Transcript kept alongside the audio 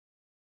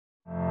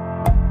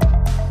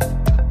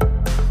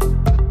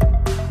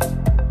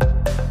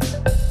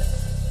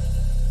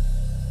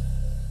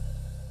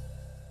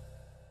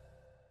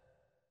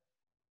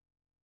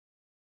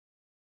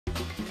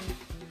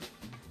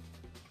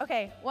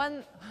Okay,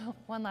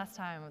 one last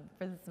time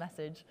for this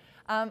message.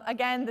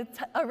 Again, the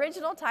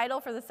original title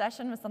for the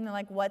session was something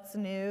like "What's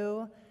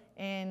New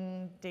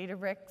in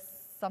Databricks,"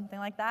 something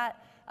like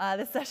that.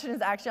 This session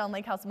is actually on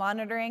Lakehouse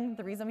Monitoring.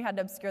 The reason we had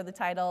to obscure the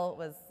title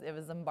was it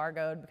was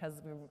embargoed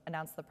because we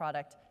announced the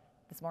product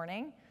this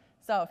morning.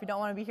 So if you don't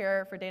want to be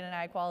here for data and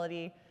AI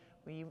quality,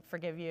 we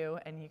forgive you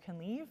and you can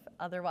leave.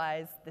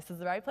 Otherwise, this is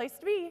the right place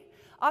to be.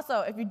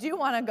 Also, if you do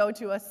want to go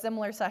to a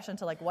similar session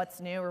to like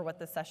what's new or what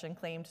this session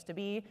claimed to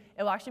be,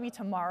 it will actually be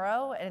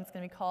tomorrow, and it's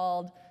going to be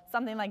called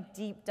something like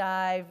Deep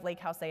Dive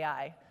Lakehouse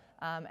AI.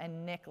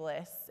 And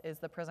Nicholas is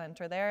the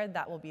presenter there.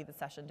 That will be the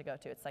session to go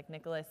to. It's like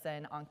Nicholas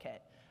and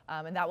Ankit.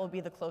 And that will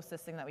be the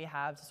closest thing that we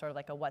have to sort of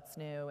like a what's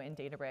new in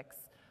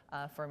Databricks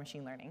for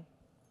machine learning.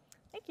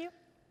 Thank you.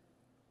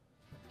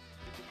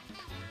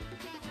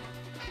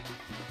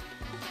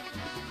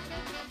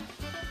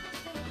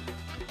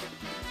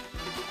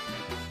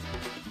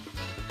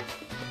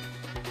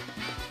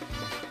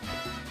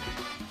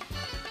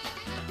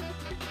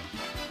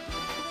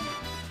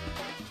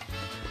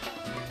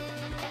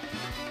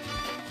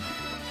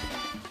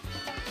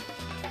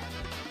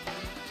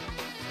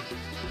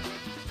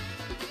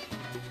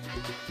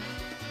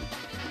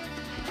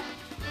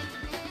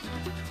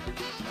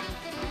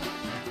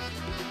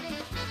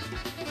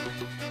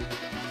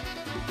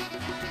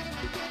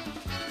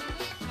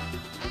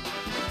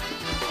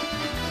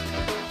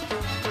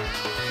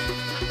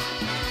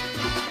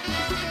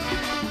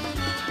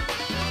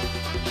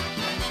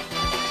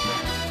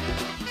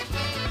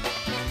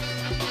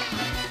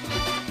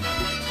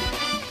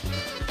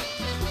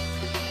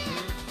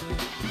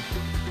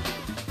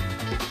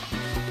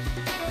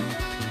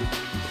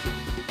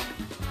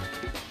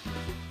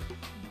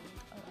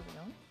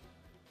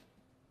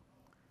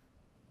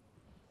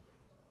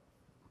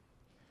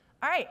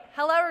 All right,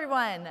 hello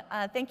everyone.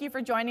 Thank you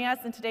for joining us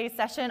in today's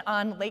session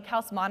on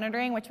Lakehouse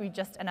Monitoring, which we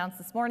just announced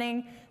this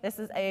morning. This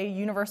is a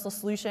universal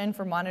solution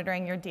for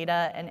monitoring your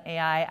data and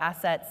AI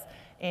assets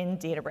in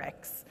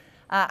Databricks.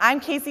 I'm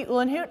Casey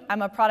Uhlenhut.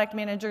 I'm a product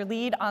manager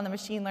lead on the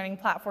machine learning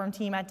platform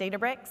team at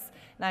Databricks,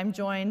 and I'm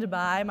joined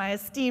by my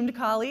esteemed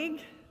colleague.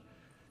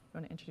 You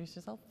want to introduce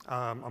yourself?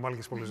 I'm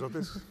Algis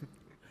Polizotis.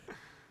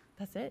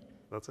 That's it?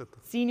 That's it.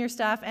 Senior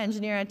staff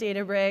engineer at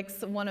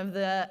Databricks, one of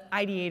the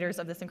ideators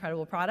of this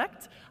incredible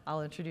product.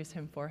 I'll introduce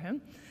him for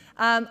him.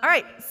 All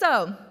right,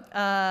 so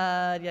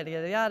yada,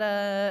 yada,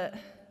 yada.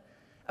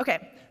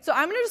 OK, so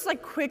I'm going to just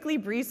like quickly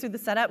breeze through the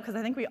setup, because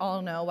I think we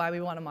all know why we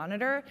want to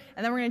monitor.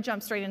 And then we're going to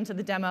jump straight into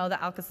the demo that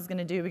Alkis is going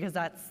to do, because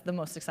that's the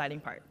most exciting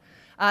part.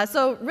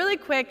 So really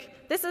quick,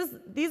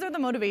 these are the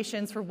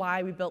motivations for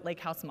why we built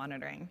Lakehouse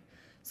Monitoring.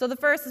 So the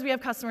first is we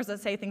have customers that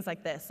say things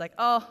like this, like,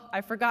 oh,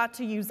 I forgot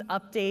to use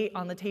update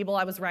on the table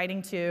I was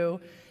writing to,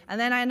 and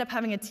then I end up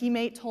having a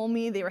teammate told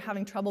me they were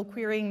having trouble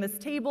querying this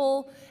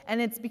table,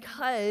 and it's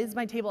because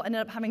my table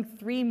ended up having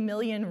 3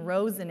 million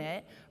rows in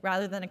it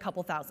rather than a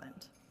couple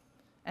thousand.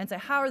 And so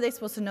how are they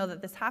supposed to know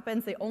that this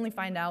happens? They only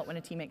find out when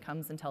a teammate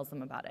comes and tells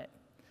them about it.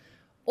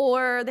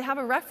 Or they have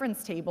a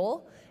reference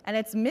table, and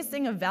it's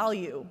missing a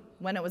value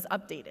when it was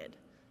updated.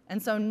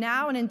 And so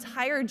now an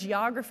entire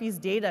geography's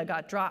data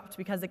got dropped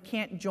because it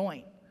can't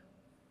join.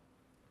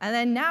 And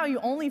then now you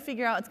only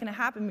figure out it's going to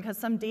happen because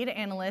some data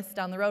analyst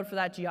down the road for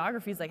that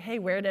geography is like, hey,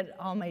 where did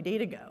all my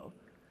data go?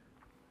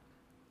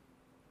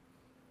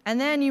 And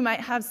then you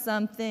might have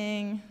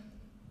something,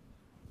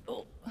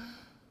 oh,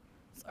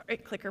 sorry,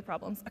 clicker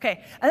problems.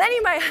 OK, and then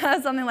you might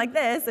have something like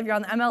this if you're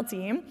on the ML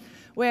team,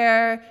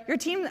 where your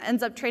team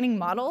ends up training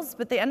models,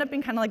 but they end up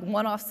being kind of like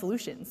one-off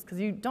solutions, because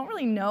you don't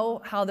really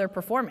know how they're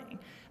performing.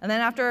 And then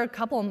after a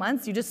couple of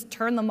months, you just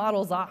turn the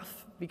models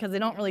off, because they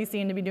don't really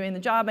seem to be doing the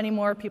job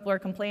anymore. People are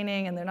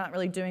complaining, and they're not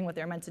really doing what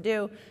they're meant to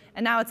do.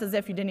 And now it's as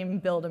if you didn't even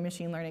build a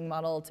machine learning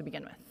model to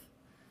begin with.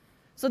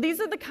 So these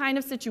are the kind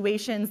of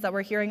situations that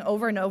we're hearing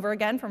over and over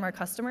again from our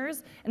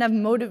customers and have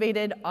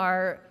motivated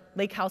our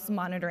Lakehouse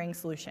Monitoring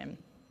solution.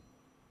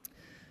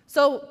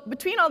 So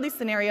between all these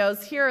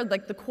scenarios, here are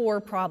like the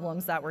core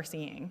problems that we're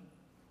seeing.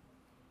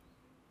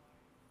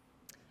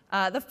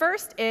 The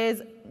first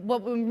is,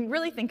 when we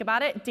really think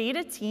about it,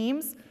 data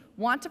teams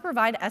want to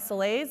provide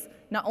SLAs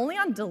not only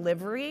on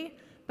delivery,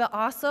 but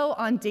also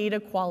on data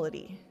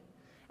quality.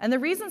 And the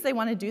reasons they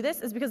want to do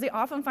this is because they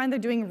often find they're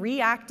doing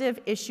reactive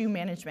issue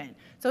management.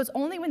 So it's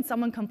only when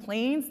someone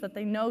complains that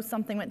they know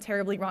something went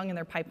terribly wrong in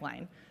their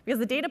pipeline, because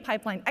the data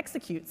pipeline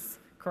executes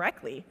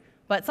correctly,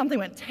 but something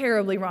went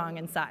terribly wrong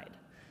inside.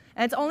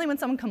 And it's only when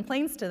someone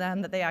complains to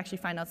them that they actually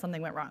find out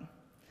something went wrong.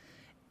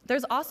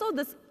 There's also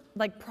this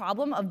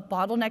problem of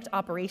bottlenecked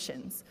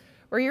operations,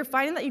 where you're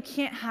finding that you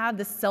can't have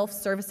this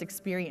self-service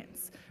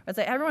experience. It's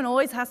like everyone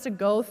always has to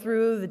go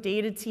through the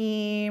data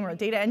team or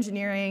data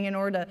engineering in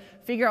order to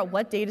figure out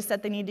what data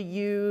set they need to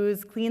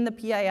use, clean the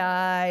PII,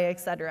 et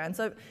cetera. And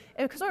so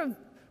it sort of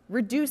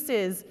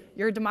reduces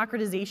your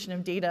democratization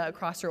of data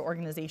across your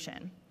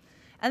organization.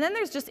 And then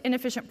there's just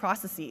inefficient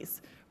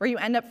processes, where you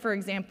end up, for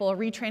example,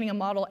 retraining a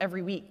model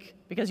every week,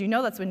 because you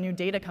know that's when new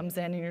data comes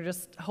in, and you're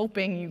just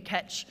hoping you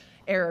catch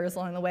errors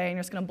along the way, and you're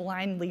just going to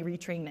blindly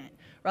retrain it.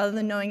 rather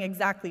than knowing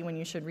exactly when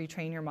you should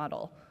retrain your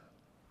model.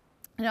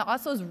 And it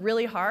also is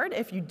really hard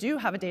if you do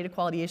have a data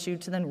quality issue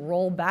to then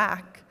roll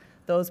back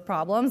those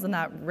problems in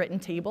that written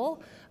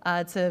table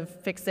to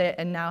fix it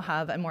and now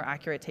have a more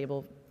accurate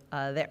table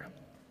there.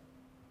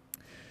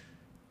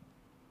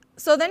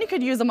 So then you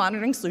could use a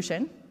monitoring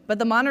solution, but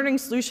the monitoring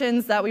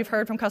solutions that we've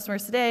heard from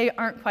customers today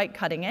aren't quite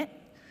cutting it.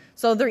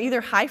 So they're either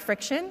high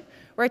friction,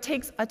 where it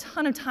takes a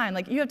ton of time.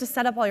 Like you have to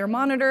set up all your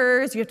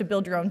monitors, you have to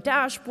build your own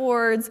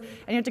dashboards,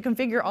 and you have to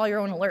configure all your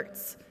own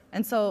alerts.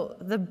 And so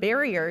the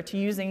barrier to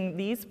using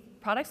these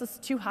products is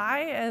too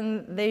high,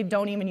 and they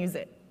don't even use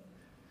it.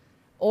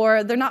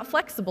 Or they're not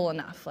flexible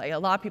enough. Like a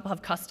lot of people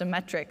have custom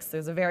metrics.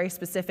 There's a very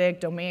specific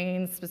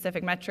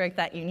domain-specific metric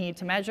that you need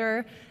to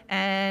measure,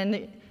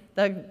 and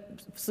the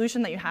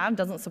solution that you have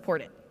doesn't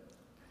support it.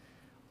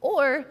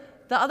 Or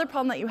the other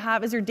problem that you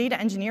have is your data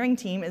engineering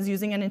team is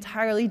using an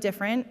entirely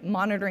different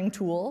monitoring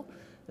tool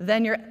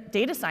than your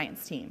data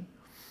science team.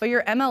 But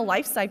your ML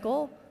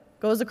lifecycle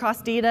goes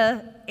across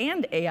data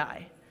and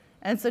AI.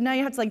 And so now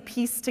you have to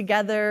piece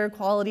together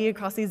quality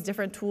across these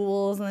different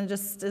tools, and it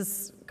just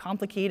is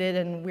complicated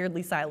and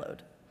weirdly siloed.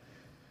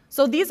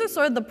 So these are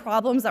sort of the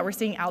problems that we're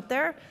seeing out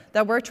there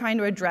that we're trying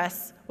to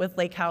address with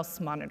Lakehouse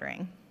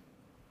Monitoring.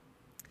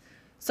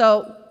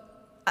 So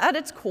at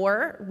its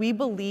core, we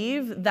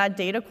believe that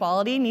data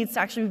quality needs to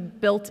actually be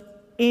built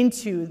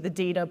into the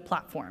data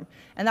platform.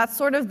 And that's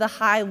sort of the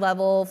high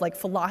level of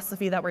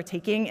philosophy that we're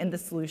taking in the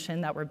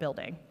solution that we're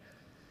building.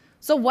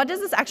 So what does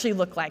this actually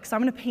look like? So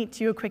I'm going to paint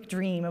to you a quick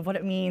dream of what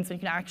it means when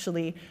you can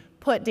actually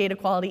put data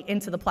quality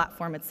into the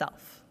platform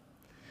itself.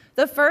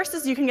 The first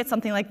is you can get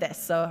something like this.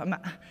 So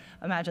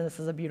imagine this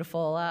is a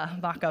beautiful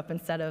mock-up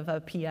instead of a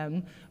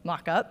PM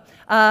mock-up.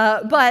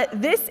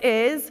 But this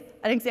is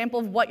an example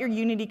of what your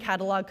Unity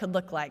catalog could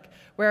look like,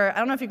 where I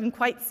don't know if you can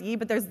quite see,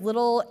 but there's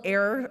little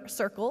error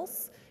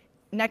circles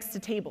next to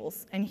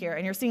tables in here.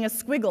 And you're seeing a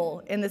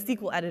squiggle in the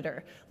SQL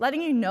editor,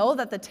 letting you know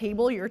that the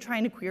table you're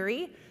trying to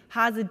query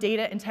has a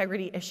data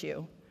integrity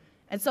issue.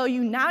 And so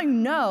now you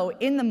know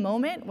in the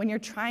moment when you're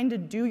trying to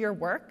do your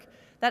work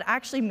that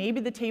actually maybe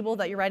the table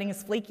that you're writing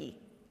is flaky,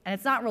 and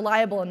it's not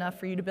reliable enough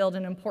for you to build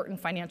an important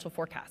financial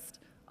forecast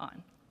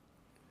on.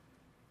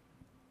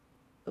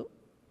 Ooh.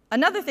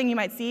 Another thing you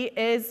might see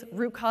is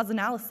root cause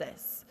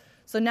analysis.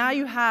 So now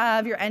you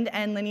have your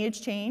end-to-end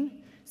lineage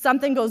chain.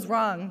 Something goes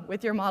wrong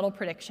with your model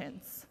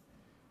predictions.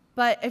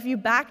 But if you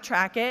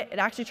backtrack it, it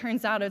actually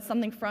turns out it's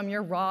something from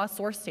your raw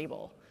source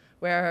table,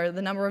 where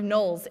the number of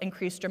nulls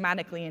increased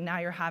dramatically, and now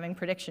you're having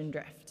prediction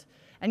drift.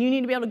 And you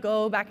need to be able to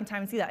go back in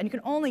time and see that. And you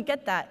can only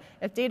get that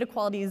if data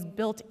quality is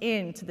built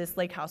into this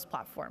Lakehouse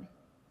platform.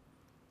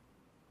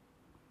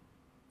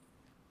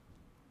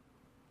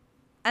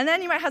 And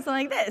then you might have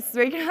something like this,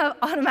 where you can have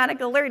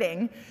automatic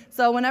alerting.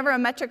 So whenever a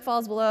metric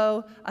falls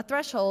below a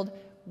threshold,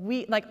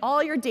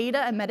 all your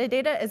data and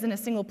metadata is in a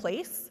single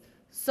place,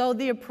 so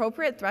the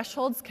appropriate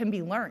thresholds can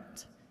be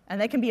learned,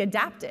 and they can be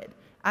adapted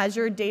as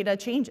your data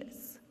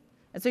changes.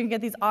 And so you can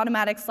get these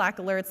automatic Slack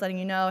alerts letting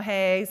you know,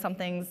 hey,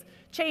 something's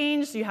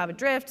changed, you have a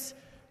drift,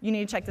 you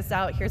need to check this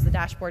out, here's the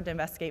dashboard to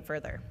investigate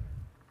further.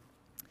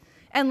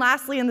 And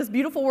lastly, in this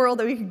beautiful world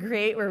that we can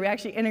create where we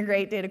actually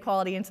integrate data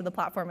quality into the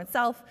platform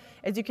itself,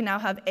 is you can now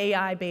have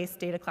AI-based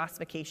data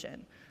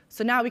classification.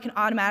 So now we can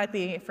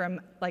automatically,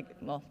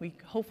 we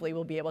hopefully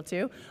will be able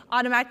to,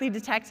 automatically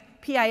detect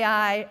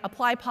PII,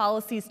 apply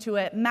policies to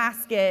it,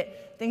 mask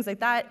it, things like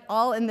that,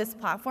 all in this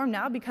platform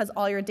now because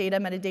all your data,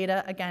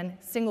 metadata, again,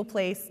 single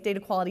place, data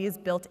quality is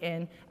built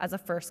in as a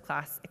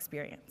first-class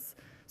experience.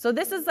 So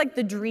this is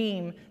the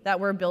dream that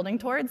we're building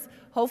towards.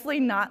 Hopefully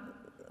not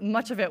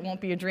much of it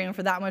won't be a dream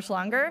for that much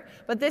longer,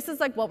 but this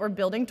is what we're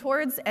building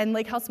towards, and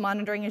Lakehouse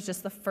Monitoring is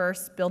just the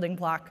first building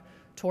block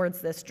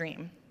towards this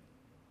dream.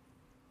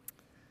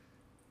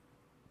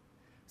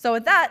 So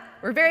with that,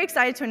 we're very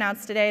excited to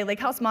announce today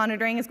Lakehouse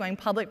Monitoring is going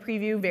public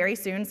preview very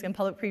soon. It's going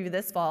public preview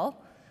this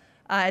fall.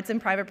 It's in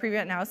private preview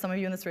right now. Some of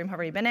you in this room have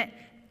already been it.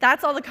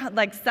 That's all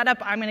the setup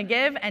I'm going to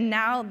give, and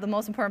now the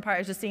most important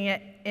part is just seeing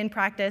it in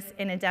practice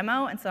in a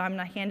demo, and so I'm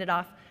going to hand it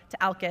off to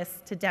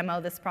Alkis to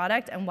demo this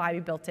product and why we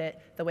built it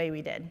the way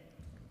we did.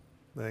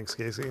 Thanks,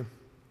 Casey.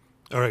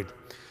 All right.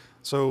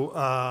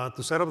 So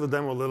to set up the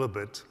demo a little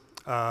bit,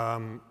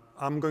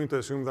 I'm going to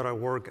assume that I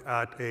work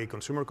at a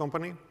consumer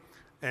company,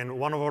 and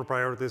one of our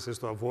priorities is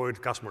to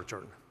avoid customer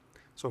churn.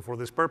 So for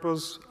this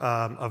purpose,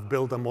 I've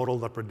built a model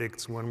that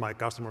predicts when my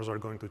customers are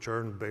going to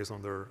churn based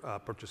on their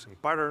purchasing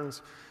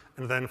patterns.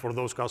 And then for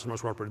those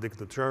customers who are predicted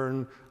to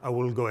churn, I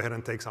will go ahead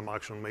and take some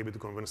action, maybe to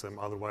convince them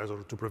otherwise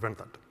or to prevent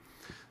that.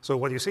 So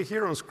what you see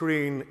here on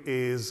screen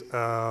is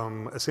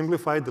a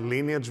simplified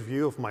lineage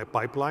view of my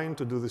pipeline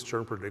to do this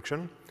churn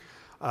prediction.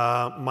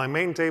 My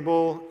main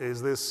table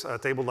is this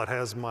table that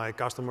has my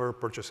customer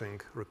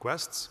purchasing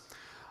requests.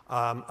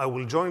 I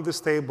will join this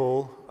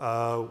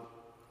table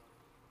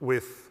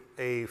with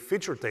a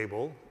feature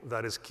table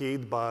that is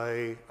keyed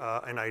by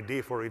an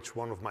ID for each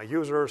one of my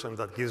users, and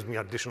that gives me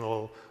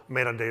additional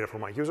metadata for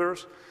my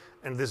users.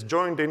 And this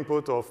joint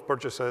input of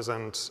purchases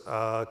and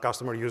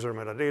customer user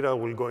metadata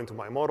will go into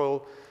my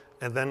model,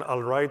 and then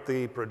I'll write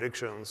the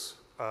predictions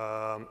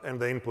and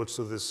the inputs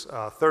to this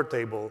third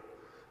table,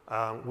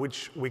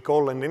 which we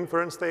call an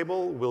inference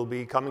table. We'll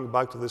be coming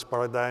back to this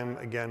paradigm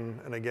again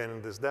and again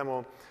in this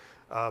demo.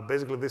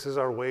 Basically, this is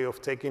our way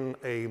of taking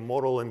a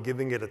model and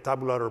giving it a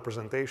tabular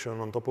representation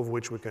on top of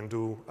which we can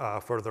do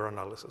further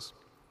analysis.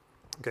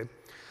 Okay.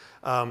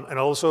 And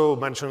I also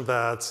mentioned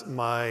that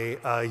my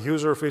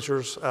user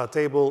features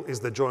table is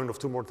the joint of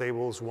two more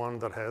tables, one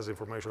that has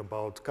information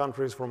about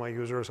countries for my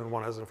users, and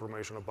one has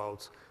information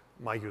about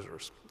my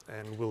users.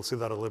 And we'll see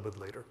that a little bit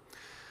later.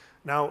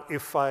 Now,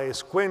 if I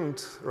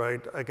squint,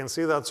 right, I can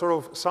see that sort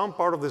of some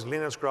part of this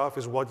lineage graph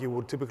is what you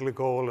would typically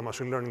call a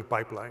machine learning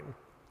pipeline.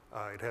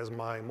 It has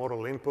my model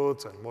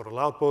inputs and model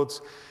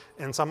outputs,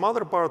 and some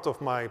other part of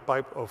my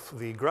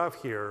the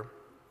graph here.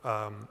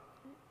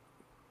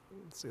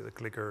 Let's see, the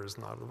clicker is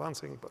not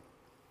advancing, but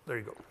there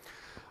you go,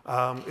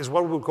 is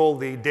what we call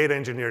the data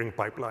engineering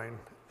pipeline.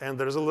 And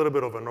there's a little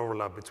bit of an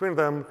overlap between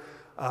them.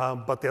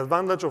 But the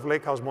advantage of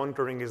Lakehouse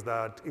Monitoring is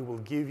that it will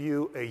give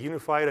you a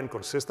unified and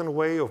consistent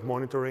way of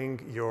monitoring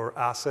your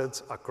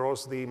assets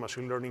across the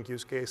machine learning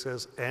use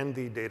cases and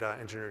the data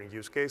engineering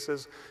use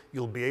cases.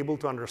 You'll be able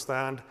to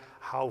understand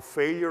how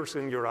failures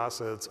in your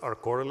assets are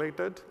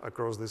correlated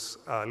across these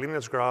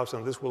lineage graphs,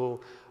 and this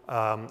will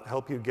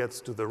help you get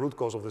to the root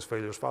cause of these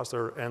failures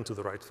faster and to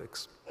the right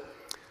fix.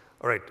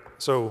 All right,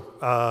 so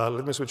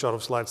let me switch out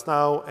of slides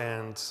now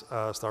and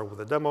start with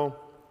the demo.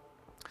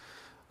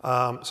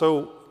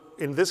 So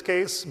in this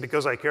case,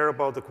 because I care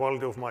about the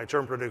quality of my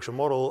churn prediction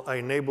model, I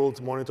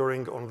enabled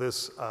monitoring on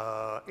this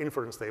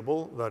inference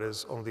table that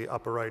is on the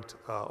upper right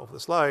of the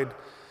slide.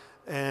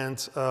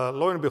 And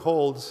lo and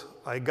behold,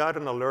 I got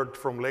an alert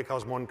from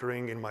Lakehouse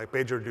Monitoring in my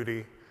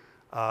PagerDuty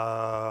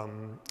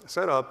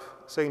setup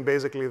saying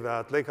basically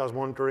that Lakehouse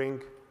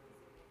Monitoring,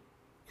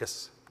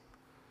 yes,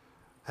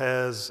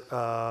 has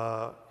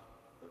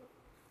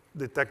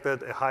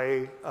detected a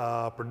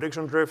high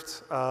prediction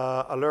drift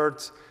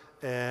alert.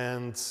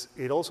 And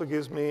it also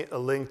gives me a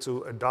link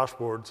to a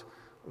dashboard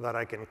that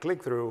I can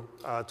click through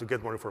to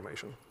get more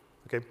information.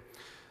 Okay,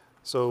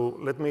 so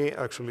let me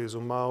actually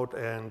zoom out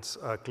and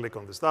click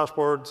on this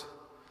dashboard.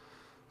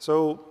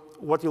 So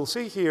what you'll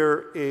see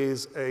here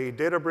is a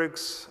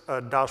Databricks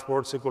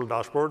dashboard, SQL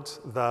dashboard,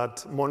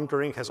 that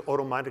monitoring has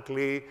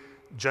automatically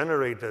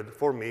generated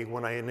for me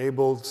when I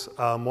enabled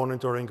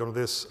monitoring on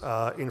this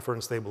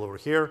inference table over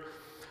here.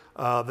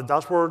 The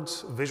dashboard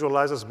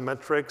visualizes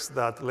metrics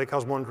that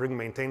Lakehouse Monitoring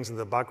maintains in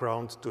the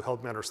background to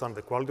help me understand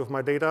the quality of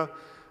my data.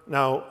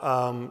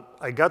 Now,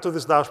 I got to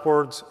this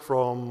dashboard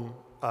from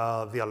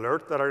the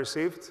alert that I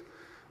received,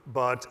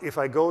 but if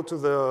I go to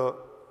the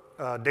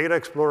Data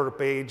Explorer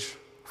page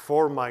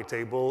for my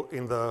table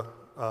in the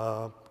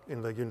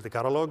Unity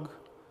catalog,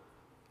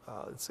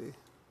 let's see,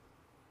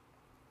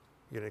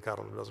 Unity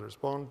catalog doesn't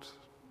respond.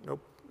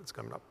 Nope, it's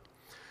coming up.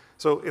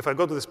 So if I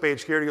go to this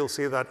page here, you'll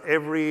see that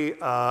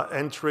every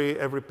entry,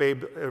 every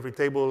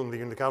table in the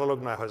Unity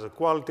catalog now has a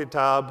quality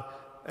tab,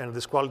 and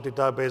this quality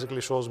tab basically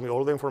shows me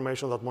all the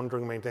information that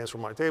monitoring maintains from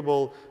my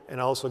table,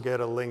 and I also get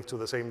a link to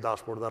the same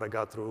dashboard that I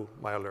got through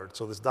my alert.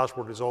 So this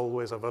dashboard is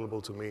always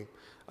available to me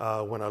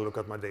when I look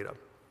at my data.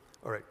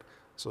 All right,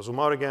 so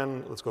zoom out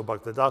again. Let's go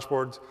back to the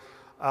dashboard.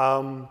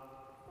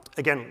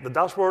 Again, the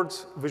dashboard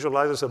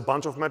visualizes a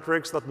bunch of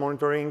metrics that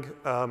monitoring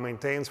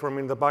maintains for me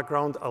in the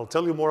background. I'll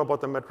tell you more about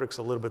the metrics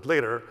a little bit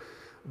later.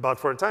 But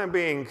for the time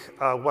being,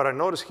 what I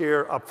notice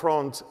here up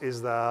front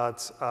is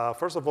that,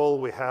 first of all,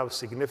 we have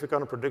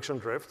significant prediction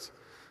drift,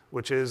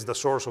 which is the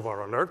source of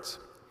our alert.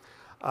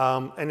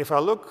 And if I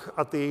look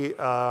at the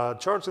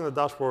charts in the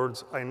dashboard,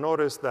 I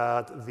notice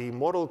that the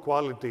model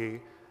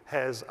quality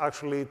has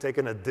actually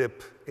taken a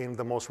dip in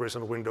the most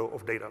recent window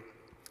of data.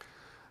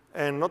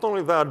 And not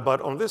only that,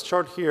 but on this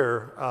chart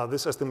here,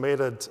 this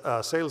estimated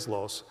sales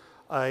loss,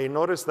 I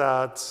noticed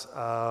that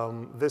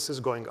this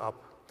is going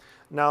up.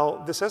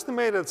 Now, this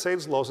estimated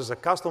sales loss is a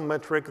custom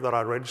metric that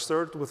I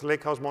registered with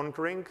Lakehouse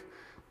Monitoring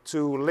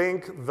to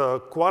link the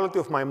quality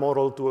of my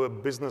model to a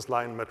business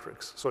line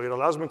metrics. So it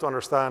allows me to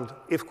understand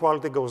if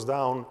quality goes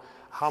down,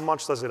 how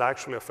much does it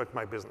actually affect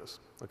my business,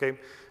 okay?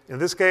 In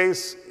this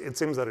case, it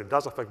seems that it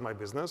does affect my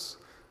business.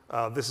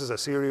 This is a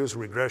serious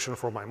regression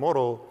for my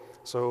model.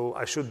 So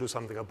I should do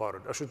something about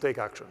it. I should take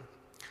action.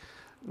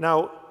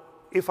 Now,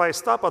 if I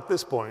stop at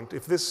this point,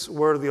 if this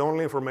were the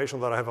only information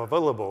that I have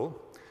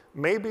available,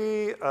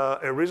 maybe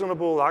a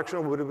reasonable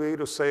action would be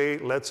to say,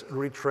 let's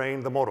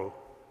retrain the model.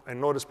 I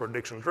notice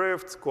prediction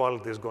drift,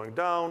 quality is going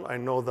down. I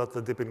know that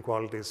the dip in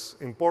quality is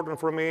important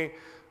for me.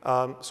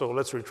 So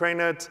let's retrain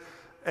it.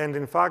 And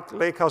in fact,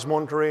 Lakehouse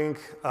Monitoring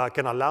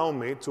can allow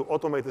me to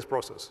automate this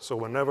process. So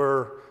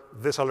whenever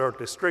this alert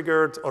is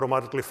triggered,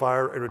 automatically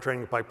fire a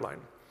retraining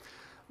pipeline.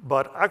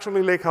 But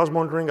actually, Lakehouse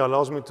Monitoring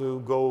allows me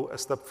to go a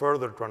step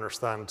further to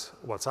understand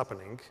what's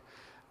happening.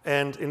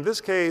 And in this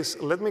case,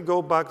 let me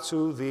go back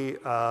to the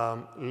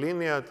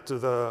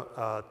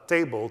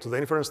table, to the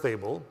inference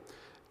table,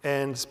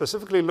 and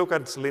specifically look at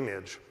its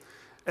lineage.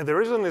 And the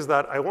reason is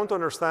that I want to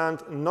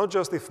understand not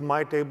just if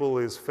my table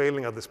is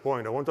failing at this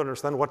point, I want to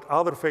understand what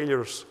other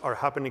failures are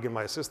happening in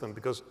my system,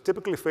 because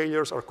typically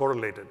failures are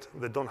correlated.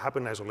 They don't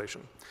happen in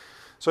isolation.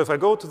 So if I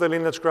go to the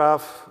lineage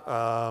graph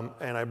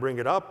and I bring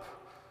it up,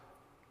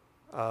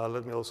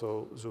 let me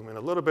also zoom in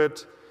a little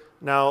bit.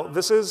 Now,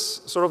 this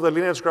is sort of the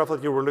lineage graph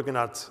that you were looking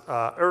at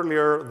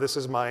earlier. This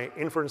is my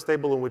inference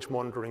table in which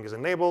monitoring is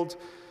enabled.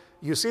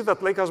 You see that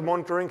Lakehouse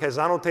Monitoring has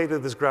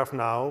annotated this graph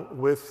now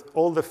with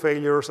all the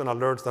failures and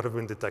alerts that have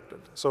been detected.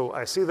 So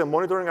I see the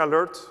monitoring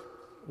alert,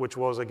 which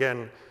was,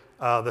 again,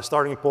 the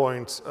starting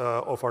point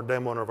of our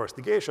demo and our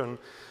investigation.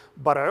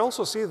 But I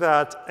also see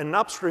that an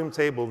upstream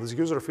table, this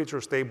user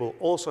features table,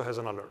 also has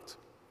an alert.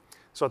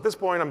 So at this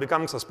point, I'm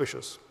becoming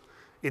suspicious.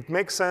 It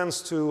makes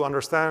sense to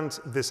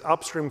understand this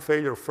upstream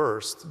failure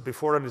first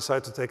before I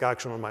decide to take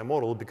action on my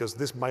model, because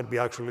this might be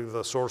actually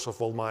the source of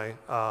all my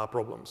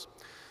problems.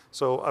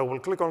 So I will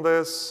click on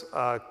this,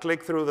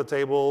 click through the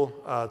table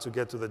to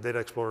get to the Data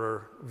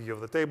Explorer view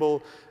of the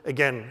table.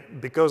 Again,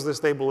 because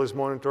this table is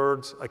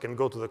monitored, I can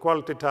go to the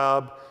Quality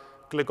tab,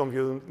 click on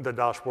View the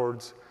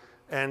dashboards,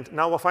 and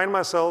now I find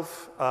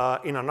myself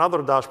in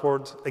another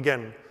dashboard.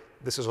 Again,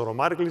 this is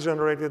automatically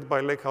generated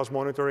by Lakehouse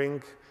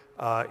Monitoring.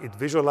 It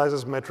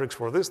visualizes metrics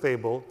for this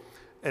table.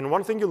 And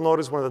one thing you'll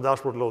notice when the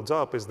dashboard loads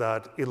up is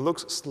that it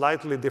looks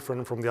slightly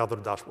different from the other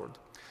dashboard.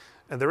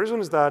 And the reason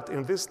is that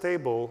in this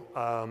table,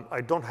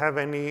 I don't have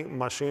any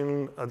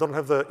machine, I don't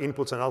have the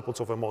inputs and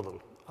outputs of a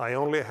model. I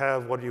only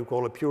have what you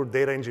call a pure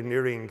data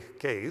engineering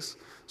case.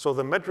 So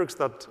the metrics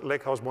that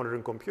Lakehouse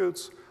Monitoring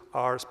computes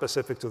are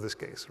specific to this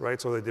case,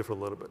 right? So they differ a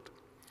little bit.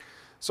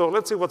 So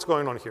let's see what's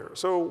going on here.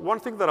 So one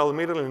thing that I'll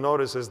immediately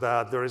notice is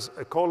that there is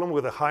a column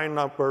with a high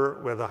number,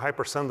 with a high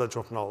percentage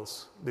of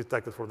nulls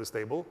detected for this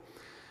table.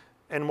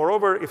 And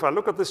moreover, if I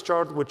look at this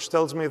chart, which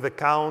tells me the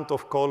count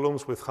of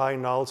columns with high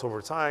nulls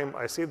over time,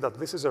 I see that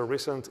this is a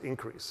recent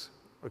increase,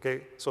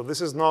 okay? So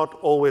this is not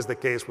always the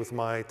case with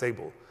my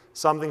table.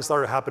 Something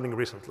started happening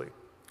recently,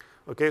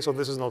 okay? So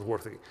this is not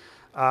worthy.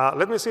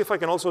 Let me see if I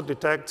can also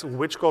detect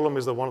which column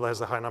is the one that has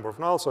the high number of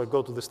nulls. So I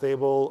go to this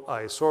table,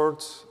 I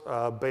sort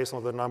based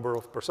on the number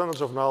of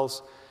percentage of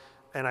nulls,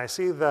 and I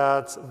see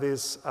that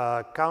this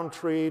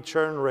country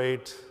churn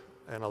rate,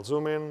 and I'll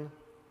zoom in,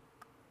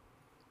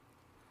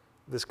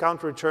 this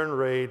country churn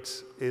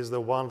rate is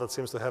the one that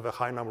seems to have a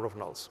high number of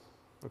nulls,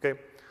 okay?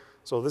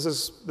 So this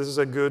is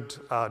a good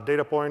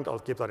data point. I'll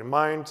keep that in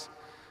mind.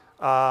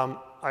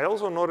 I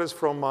also noticed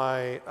from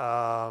my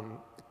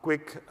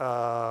quick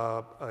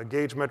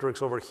gauge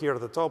metrics over here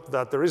at the top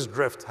that there is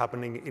drift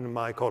happening in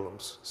my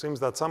columns. Seems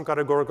that some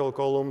categorical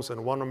columns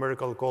and one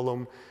numerical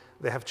column,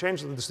 they have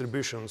changed the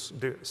distributions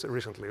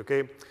recently,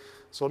 okay?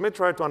 So let me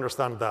try to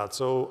understand that.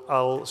 So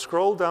I'll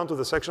scroll down to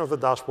the section of the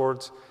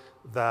dashboard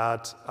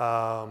that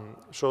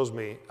shows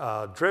me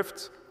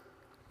drift.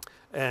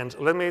 And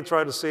let me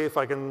try to see if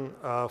I can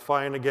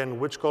find, again,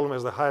 which column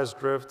has the highest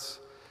drift.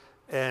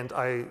 And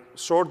I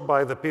sort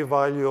by the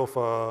p-value of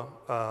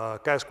a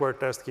chi-square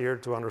test here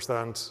to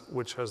understand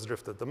which has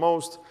drifted the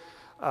most.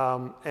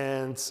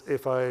 And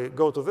if I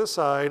go to this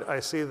side,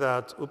 I see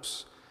that,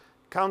 oops,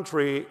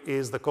 country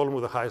is the column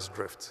with the highest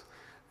drift.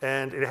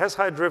 And it has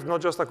high drift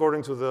not just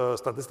according to the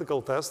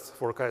statistical test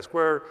for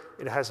chi-square,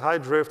 it has high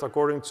drift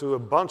according to a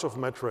bunch of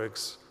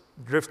metrics,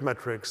 drift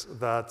metrics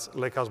that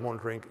Lakehouse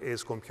Monitoring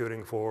is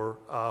computing for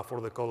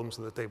the columns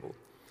in the table.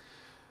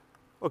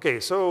 Okay,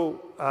 so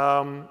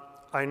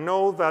I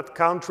know that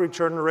country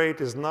churn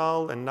rate is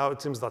null, and now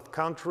it seems that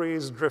country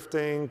is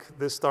drifting.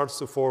 This starts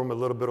to form a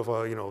little bit of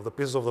a, the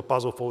pieces of the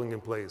puzzle falling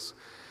in place.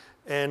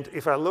 And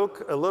if I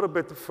look a little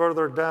bit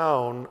further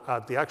down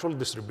at the actual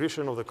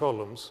distribution of the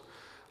columns,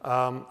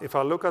 if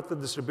I look at the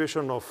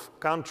distribution of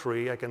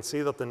country, I can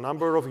see that the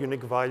number of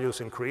unique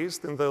values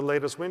increased in the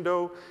latest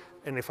window.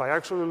 And if I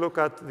actually look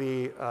at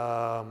the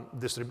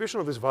distribution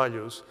of these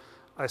values,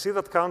 I see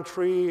that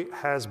country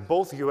has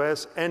both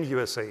US and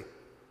USA,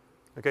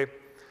 okay?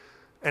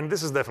 And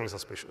this is definitely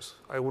suspicious.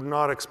 I would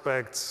not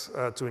expect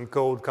to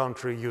encode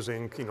country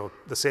using,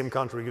 the same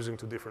country using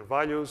two different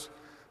values.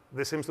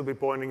 This seems to be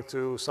pointing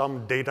to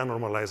some data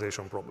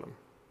normalization problem,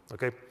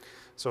 okay?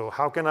 So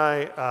how can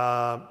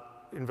I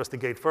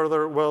investigate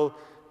further? Well,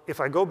 if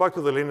I go back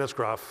to the lineage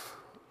graph,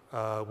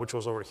 which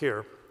was over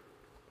here,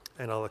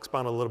 and I'll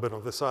expand a little bit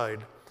on this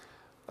side,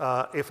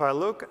 if I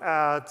look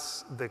at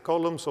the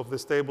columns of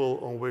this table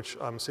on which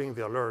I'm seeing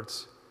the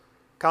alerts,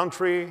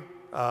 country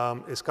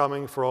is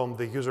coming from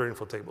the user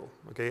info table,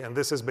 okay? And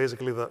this is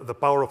basically the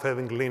power of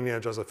having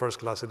lineage as a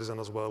first-class citizen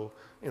as well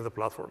in the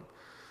platform.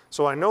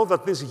 So I know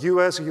that these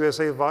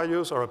USA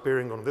values are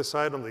appearing on this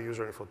side on the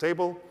user info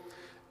table.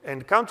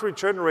 And country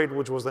churn rate,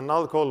 which was the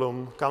null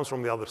column, comes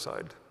from the other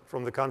side,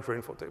 from the country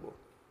info table,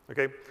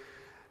 okay?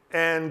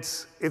 And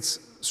it's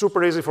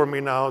super easy for me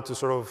now to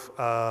sort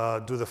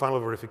of do the final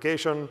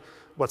verification.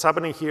 What's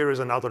happening here is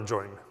an outer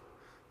join.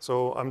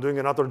 So I'm doing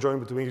an outer join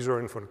between user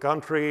info and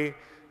country.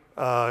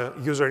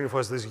 User info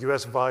has this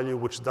US value,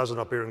 which doesn't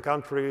appear in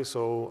country,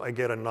 so I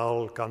get a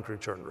null country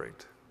churn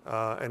rate.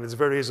 And it's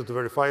very easy to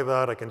verify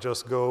that. I can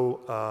just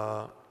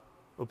go,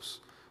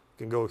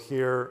 can go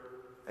here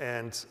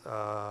and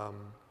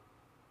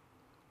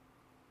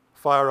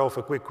fire off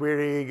a quick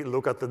query,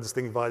 look at the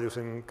distinct values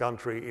in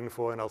country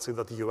info, and I'll see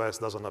that the US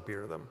doesn't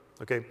appear in them,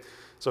 okay?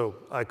 So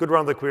I could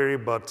run the query,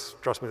 but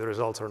trust me, the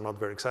results are not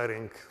very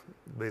exciting.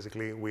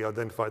 Basically, we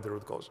identified the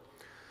root cause.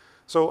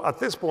 So at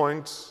this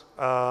point,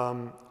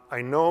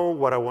 I know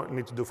what I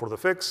need to do for the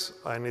fix.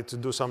 I need to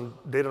do some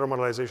data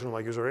normalization of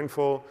my user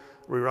info,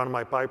 rerun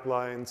my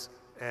pipelines,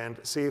 and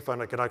see if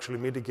I can actually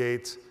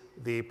mitigate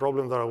the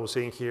problem that I was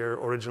seeing here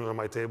originally on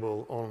my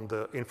table on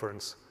the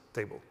inference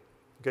table,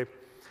 okay?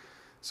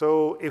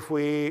 So if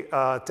we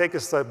take a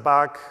step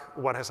back,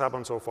 what has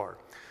happened so far?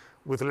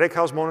 With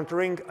Lakehouse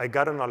Monitoring, I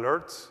got an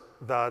alert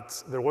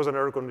that there was an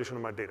error condition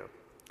in my data.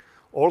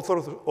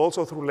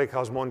 Also through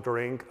Lakehouse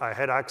Monitoring, I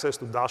had access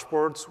to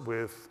dashboards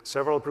with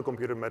several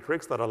pre-computed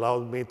metrics that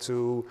allowed me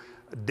to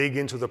dig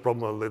into the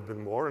problem a little bit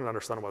more and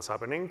understand what's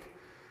happening.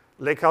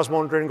 Lakehouse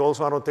Monitoring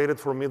also annotated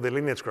for me the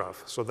lineage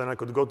graph. So then I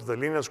could go to the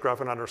lineage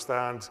graph and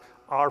understand,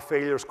 are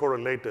failures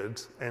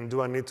correlated, and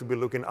do I need to be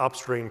looking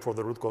upstream for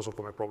the root cause of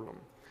my problem?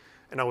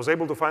 And I was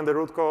able to find the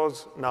root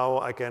cause. Now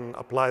I can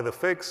apply the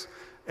fix.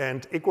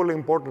 And equally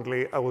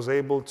importantly, I was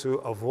able to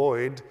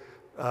avoid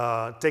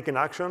taking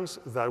actions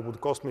that would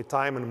cost me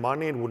time and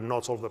money and would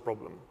not solve the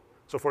problem.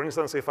 So for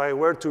instance, if I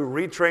were to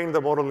retrain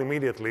the model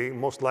immediately,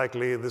 most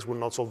likely this would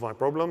not solve my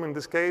problem in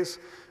this case,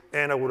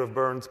 and I would have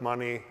burned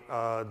money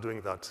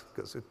doing that,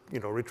 because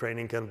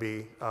retraining can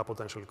be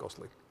potentially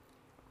costly.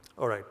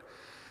 All right.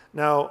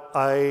 Now,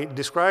 I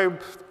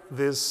described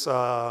this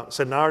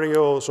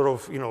scenario sort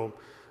of,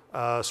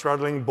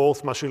 straddling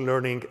both machine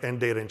learning and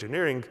data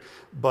engineering,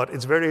 but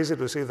it's very easy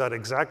to see that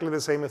exactly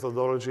the same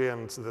methodology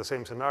and the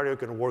same scenario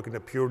can work in a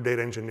pure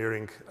data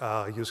engineering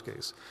use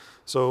case.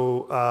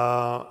 So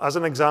as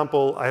an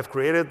example, I have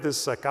created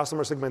this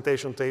customer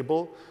segmentation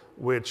table,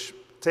 which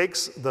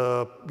takes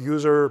the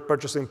user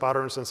purchasing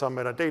patterns and some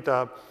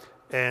metadata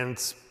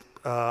and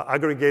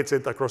aggregates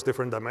it across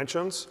different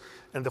dimensions.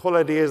 And the whole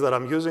idea is that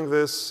I'm using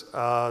this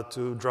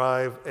to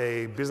drive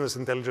a business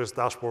intelligence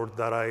dashboard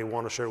that I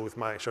want to share with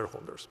my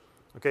shareholders,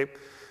 okay?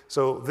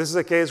 So this is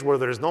a case where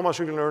there is no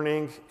machine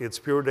learning, it's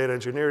pure data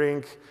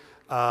engineering.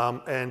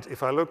 And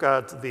if I look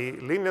at the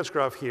lineage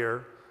graph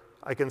here,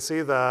 I can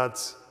see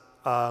that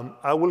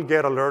I will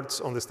get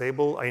alerts on this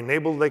table. I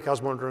enabled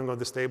Lakehouse Monitoring on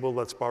this table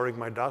that's powering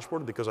my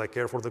dashboard because I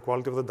care for the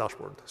quality of the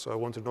dashboard. So I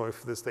want to know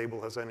if this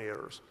table has any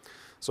errors.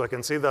 So I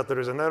can see that there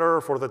is an error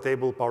for the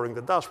table powering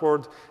the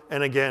dashboard.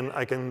 And again,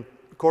 I can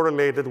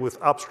correlate it with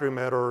upstream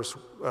errors,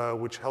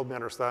 which help me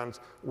understand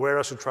where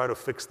I should try to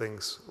fix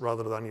things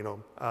rather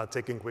than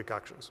taking quick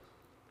actions.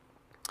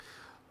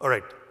 All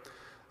right.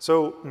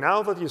 So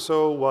now that you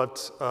saw what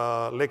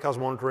Lakehouse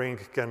Monitoring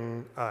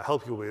can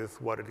help you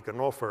with, what it can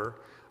offer,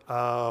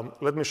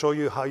 let me show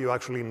you how you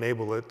actually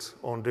enable it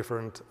on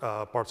different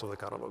parts of the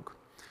catalog.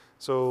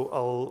 So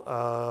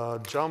I'll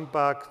jump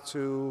back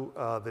to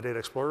the Data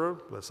Explorer.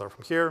 Let's start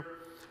from here.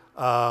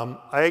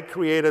 I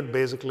created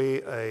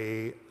basically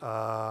a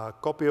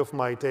copy of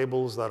my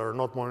tables that are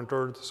not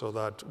monitored so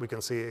that we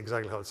can see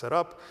exactly how it's set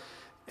up.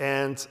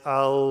 And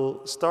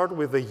I'll start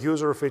with the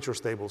user features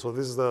table. So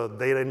this is the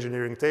data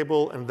engineering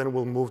table, and then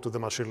we'll move to the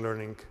machine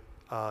learning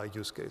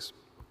use case.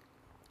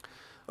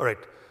 All right.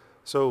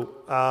 So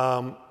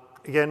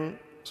again,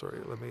 sorry,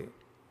 let me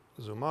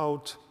zoom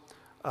out.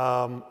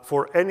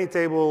 For any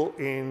table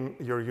in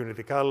your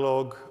Unity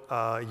catalog,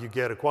 you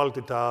get a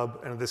quality tab,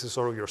 and this is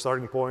sort of your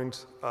starting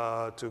point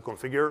to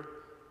configure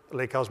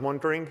Lakehouse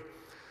Monitoring.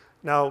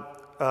 Now,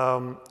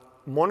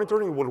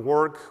 monitoring will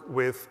work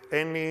with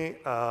any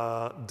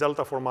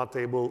Delta format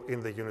table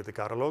in the Unity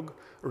catalog,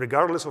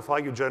 regardless of how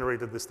you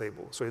generated this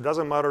table. So it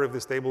doesn't matter if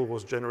this table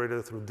was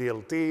generated through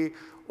DLT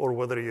or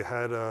whether you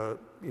had a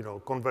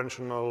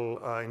conventional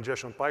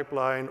ingestion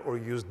pipeline or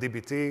used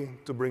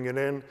DBT to bring it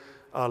in.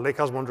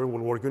 Lakehouse Monitoring will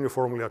work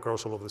uniformly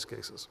across all of these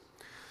cases.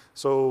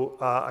 So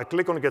I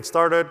click on Get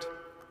Started,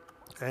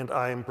 and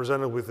I'm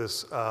presented with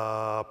this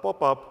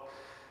pop-up.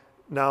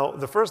 Now,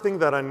 the first thing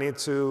that I need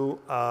to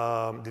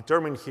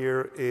determine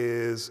here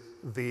is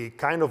the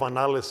kind of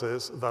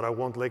analysis that I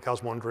want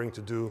Lakehouse Monitoring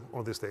to do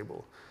on this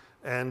table.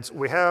 And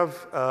we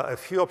have a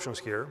few options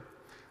here.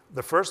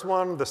 The first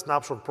one, the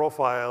snapshot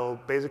profile,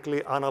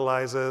 basically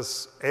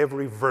analyzes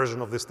every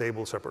version of this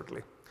table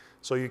separately.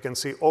 So you can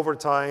see over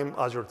time,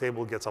 as your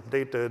table gets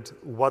updated,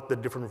 what the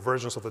different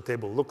versions of the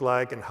table look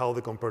like and how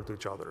they compare to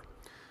each other.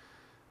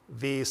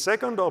 The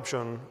second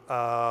option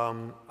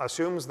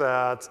assumes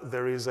that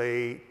there is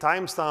a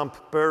timestamp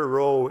per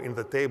row in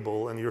the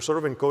table, and you're sort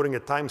of encoding a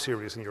time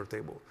series in your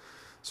table.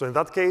 So in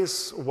that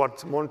case,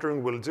 what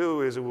monitoring will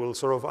do is it will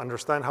sort of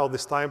understand how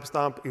this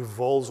timestamp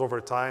evolves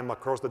over time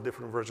across the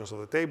different versions of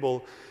the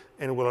table,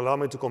 and will allow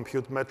me to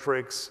compute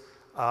metrics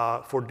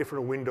for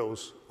different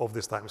windows of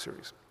this time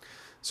series.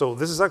 So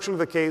this is actually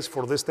the case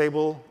for this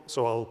table.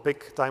 So I'll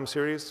pick time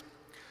series.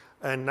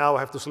 And now I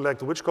have to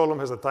select which column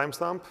has a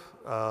timestamp.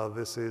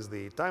 This is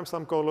the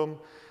timestamp column.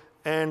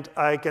 And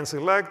I can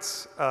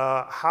select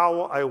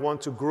how I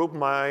want to group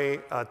my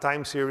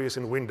time series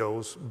in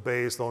windows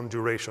based on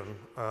duration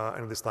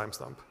and this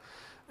timestamp.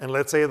 And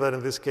let's say that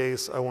in this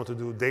case, I want to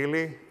do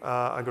daily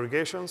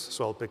aggregations,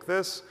 so I'll pick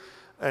this.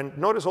 And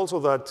notice also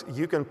that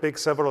you can pick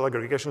several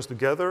aggregations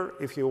together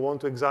if you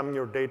want to examine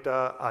your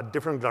data at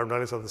different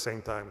granularities at the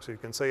same time. So you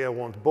can say I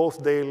want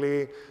both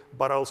daily,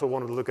 but I also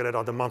want to look at it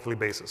on a monthly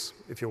basis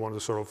if you want to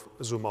sort of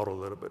zoom out a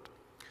little bit.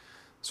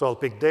 So I'll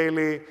pick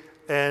daily.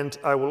 And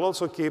I will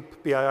also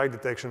keep PII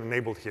detection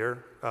enabled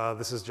here.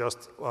 This is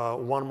just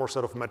one more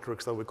set of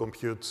metrics that we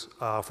compute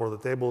for the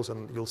tables,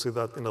 and you'll see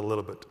that in a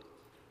little bit.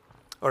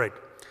 All right.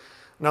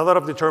 Now that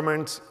I've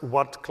determined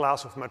what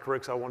class of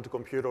metrics I want to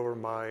compute over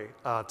my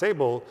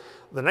table,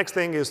 the next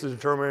thing is to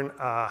determine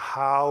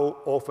how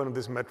often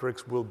these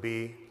metrics will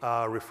be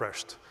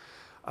refreshed.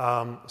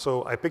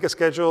 So I pick a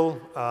schedule.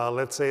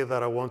 Let's say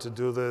that I want to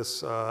do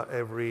this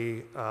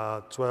every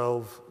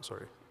 12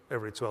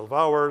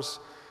 hours.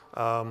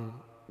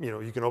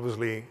 You can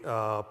obviously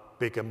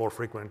pick a more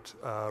frequent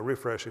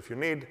refresh if you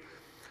need.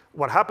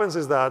 What happens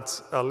is that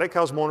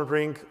Lakehouse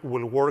Monitoring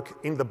will work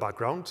in the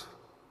background,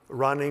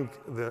 running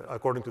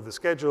according to the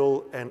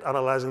schedule and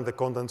analyzing the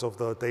contents of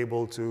the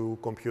table to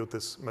compute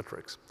these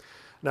metrics.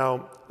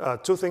 Now,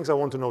 two things I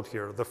want to note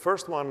here. The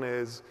first one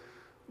is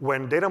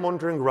when data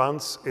monitoring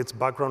runs its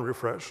background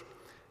refresh,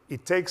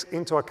 it takes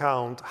into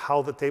account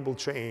how the table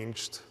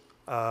changed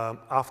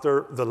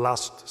after the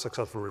last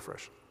successful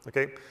refresh.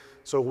 Okay?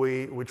 So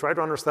we try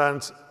to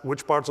understand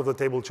which parts of the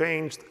table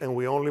changed, and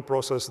we only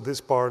process these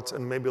parts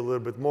and maybe a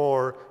little bit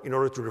more in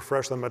order to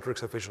refresh the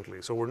metrics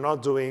efficiently. So we're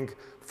not doing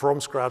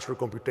from scratch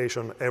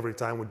recomputation every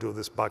time we do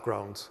this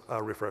background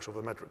refresh of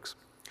the metrics.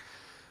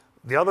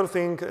 The other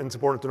thing, and it's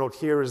important to note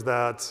here, is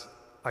that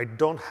I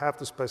don't have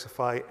to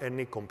specify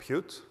any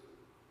compute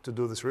to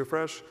do this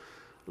refresh.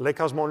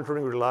 Lakehouse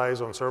Monitoring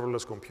relies on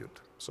serverless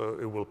compute. So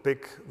it will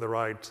pick the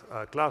right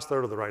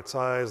cluster, the right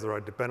size, the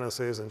right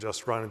dependencies, and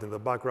just run it in the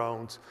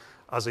background.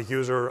 As a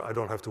user, I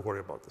don't have to worry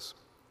about this.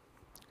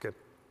 Okay.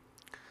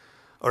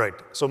 All right,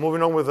 so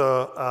moving on with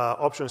the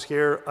options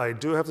here, I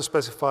do have to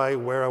specify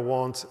where I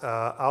want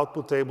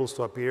output tables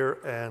to appear,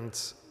 and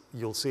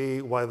you'll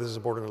see why this is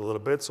important in a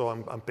little bit. So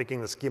I'm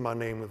picking the schema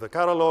name with the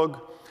catalog.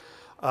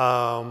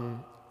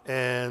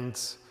 And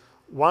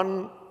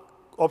one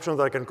option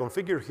that I can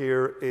configure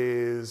here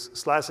is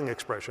slicing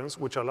expressions,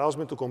 which allows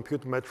me to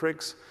compute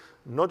metrics,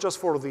 not just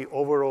for the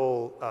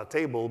overall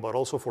table, but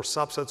also for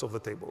subsets of the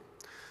table.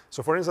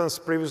 So for instance,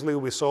 previously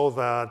we saw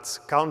that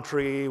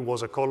country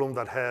was a column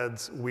that had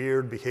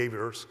weird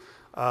behaviors.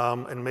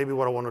 And maybe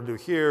what I want to do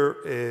here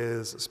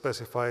is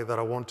specify that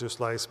I want to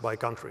slice by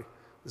country.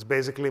 This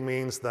basically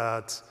means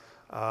that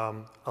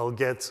I'll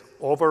get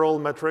overall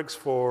metrics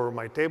for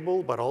my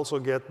table, but also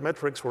get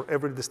metrics for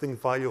every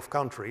distinct value of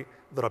country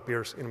that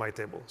appears in my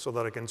table, so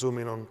that I can zoom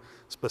in on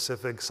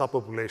specific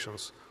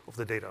subpopulations of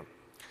the data.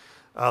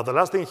 The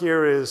last thing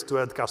here is to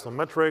add custom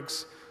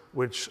metrics,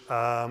 which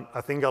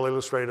I think I'll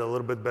illustrate a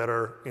little bit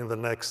better in the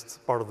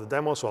next part of the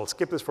demo, so I'll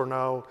skip this for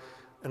now.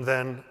 And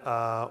then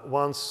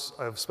once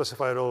I've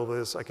specified all of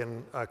this, I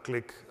can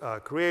click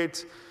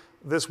Create.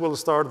 This will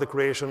start the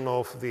creation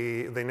of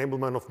the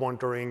enablement of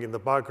monitoring in the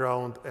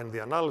background and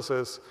the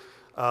analysis.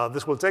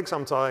 This will take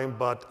some time,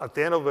 but at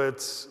the end of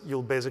it,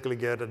 you'll basically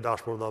get a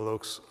dashboard that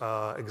looks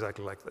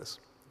exactly like this.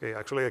 Okay,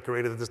 actually, I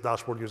created this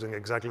dashboard using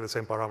exactly the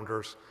same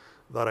parameters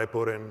that I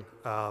put in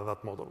that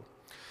model.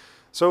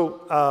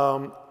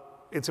 So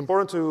it's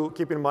important to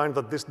keep in mind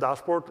that this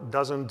dashboard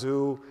doesn't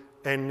do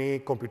any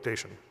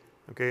computation.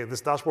 Okay,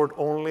 this dashboard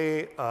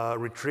only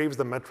retrieves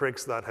the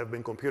metrics that have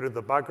been computed in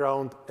the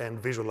background and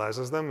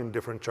visualizes them in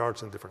different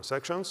charts in different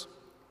sections.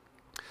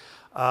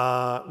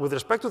 With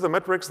respect to the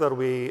metrics that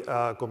we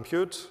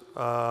compute,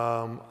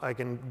 I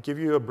can give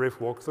you a brief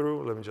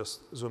walkthrough. Let me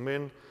just zoom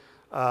in.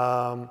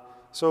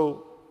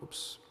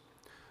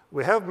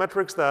 We have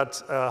metrics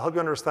that help you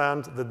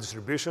understand the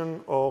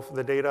distribution of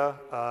the data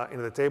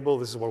in the table.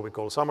 This is what we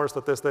call summer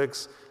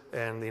statistics,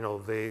 and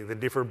they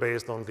differ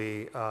based on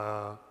the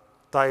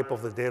type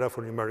of the data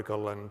for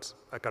numerical and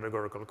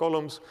categorical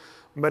columns.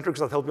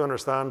 Metrics that help you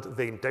understand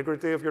the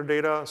integrity of your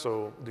data.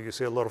 So do you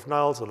see a lot of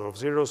nulls, a lot of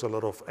zeros, a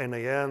lot of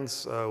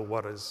NANs?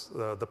 What is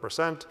the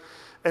percent?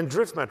 And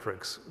drift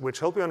metrics, which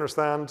help you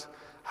understand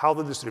how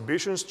the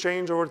distributions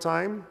change over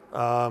time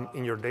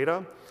in your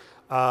data.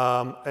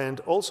 And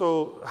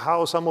also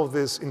how some of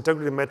these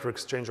integrity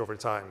metrics change over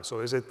time. So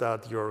is it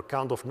that your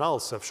count of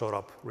nulls have showed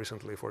up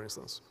recently, for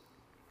instance?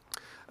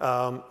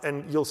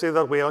 And you'll see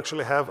that we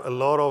actually have a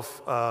lot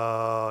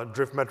of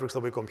drift metrics that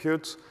we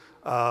compute.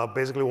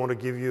 Basically, we want to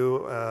give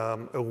you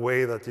a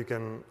way that you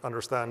can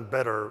understand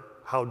better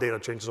how data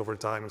changes over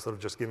time instead of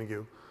just giving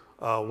you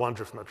one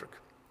drift metric.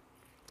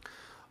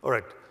 All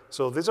right,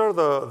 so these are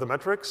the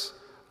metrics.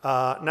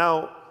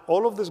 Now,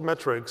 all of these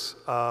metrics,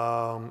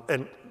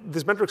 and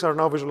these metrics are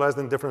now visualized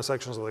in different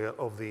sections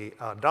of the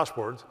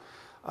dashboard.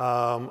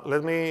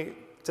 Let me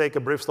take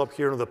a brief stop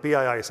here in the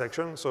PII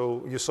section.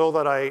 So you saw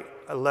that I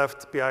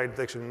left PII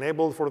detection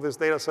enabled for this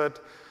data set.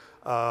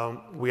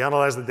 We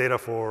analyzed the data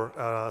for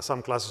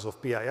some classes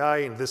of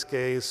PII. In this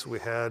case, we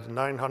had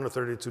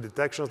 932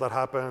 detections that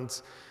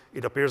happened.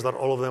 It appears that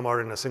all of them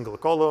are in a single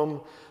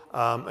column.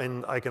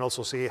 And I can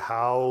also see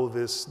how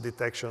these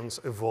detections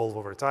evolve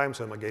over time.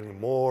 So am I getting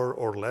more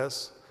or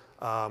less,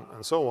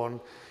 and so on.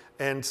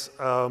 And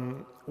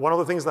one of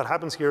the things that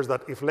happens here is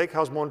that if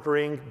Lakehouse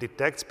Monitoring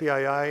detects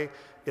PII,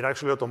 it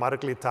actually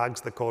automatically tags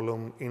the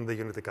column in the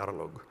Unity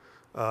catalog.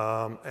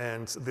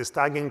 And this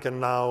tagging can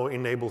now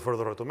enable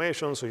further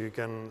automation, so you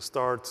can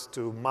start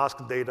to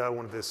mask data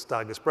when this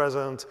tag is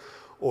present,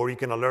 or you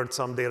can alert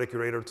some data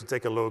curator to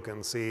take a look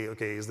and see,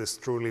 okay, is this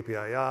truly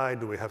PII?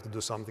 Do we have to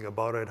do something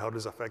about it? How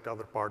does it affect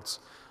other parts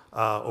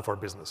of our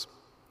business?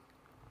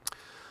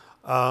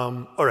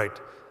 All right.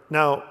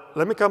 Now,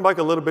 let me come back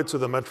a little bit to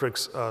the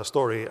metrics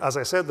story. As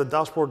I said, the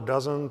dashboard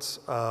doesn't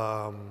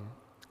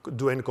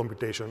do any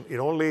computation. It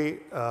only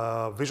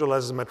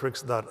visualizes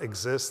metrics that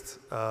exist,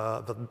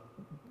 that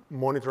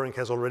monitoring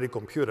has already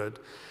computed.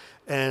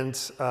 And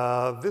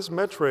these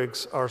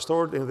metrics are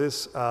stored in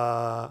this,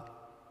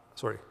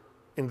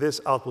 in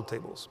these output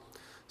tables.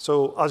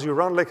 So as you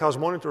run Lakehouse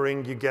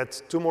Monitoring, you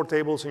get 2 more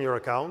tables in your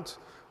account,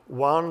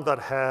 one that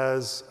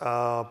has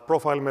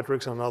profile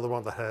metrics and another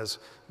one that has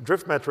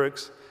drift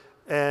metrics.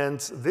 And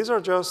these are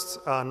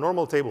just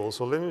normal tables.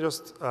 So let me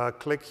just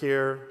click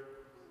here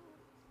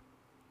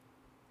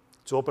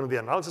to open the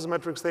analysis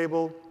metrics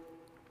table.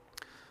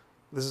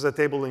 This is a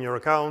table in your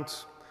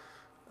account.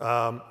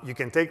 You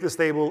can take this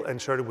table and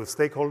share it with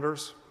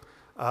stakeholders.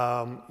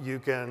 You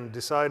can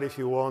decide if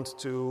you want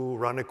to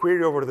run a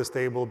query over this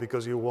table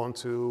because you want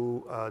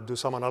to do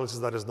some analysis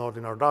that is not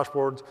in our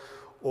dashboard,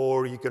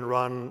 or you can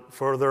run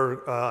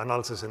further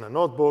analysis in a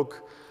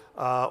notebook,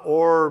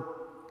 or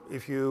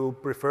if you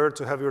prefer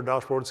to have your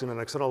dashboards in an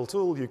external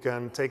tool, you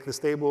can take this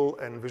table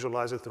and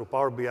visualize it through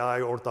Power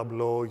BI or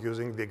Tableau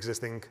using the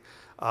existing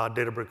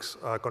Databricks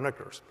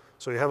connectors.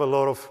 So you have a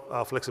lot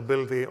of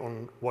flexibility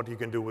on what you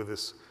can do with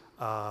these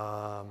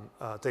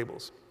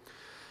tables.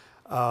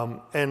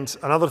 And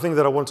another thing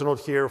that I want to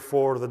note here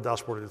for the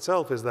dashboard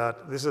itself is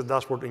that this is a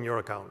dashboard in your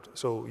account.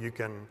 So you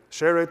can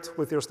share it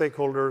with your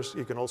stakeholders.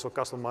 You can also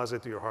customize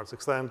it to your heart's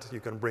extent.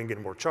 You can bring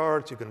in more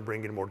charts. You can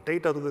bring in more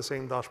data to the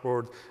same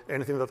dashboard,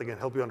 anything that can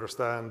help you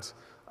understand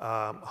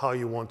how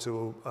you want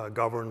to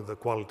govern the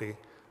quality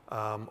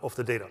of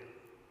the data.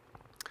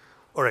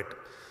 All right.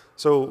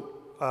 So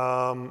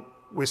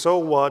we saw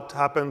what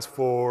happens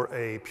for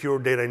a pure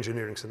data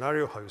engineering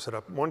scenario, how you set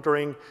up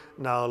monitoring.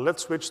 Now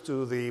let's switch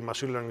to the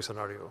machine learning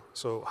scenario.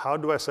 So how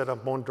do I set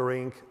up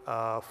monitoring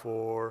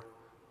for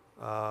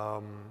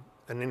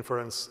an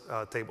inference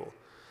table?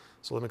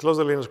 So let me close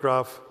the lineage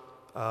graph,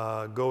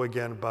 go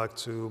again back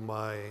to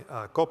my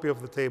copy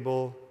of the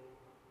table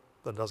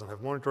that doesn't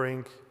have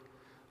monitoring.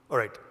 All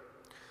right.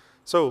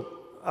 So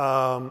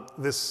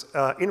this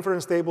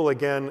inference table,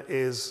 again,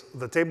 is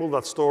the table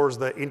that stores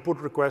the input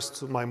requests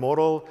to my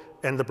model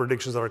and the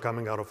predictions that are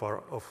coming out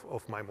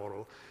of my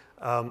model.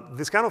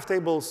 These kind of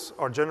tables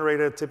are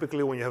generated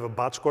typically when you have a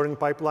batch scoring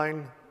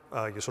pipeline.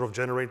 You sort of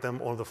generate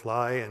them on the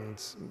fly,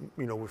 and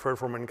we've heard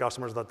from many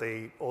customers that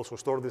they also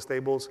store these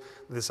tables.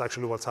 This is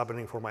actually what's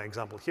happening for my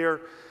example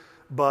here.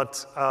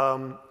 But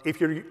if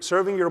you're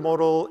serving your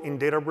model in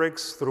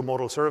Databricks through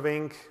model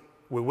serving,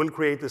 we will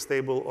create this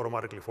table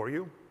automatically for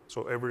you.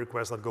 So every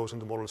request that goes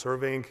into model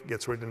serving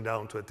gets written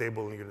down to a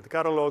table in Unity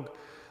catalog.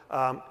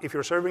 If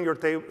you're serving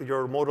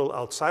your model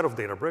outside of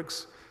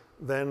Databricks,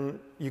 then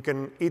you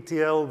can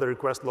ETL the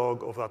request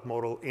log of that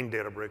model in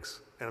Databricks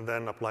and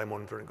then apply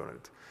monitoring on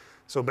it.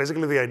 So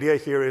basically, the idea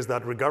here is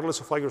that regardless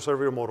of how you serve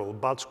your model,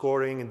 batch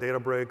scoring in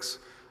Databricks,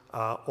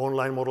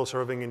 online model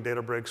serving in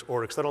Databricks,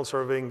 or external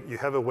serving, you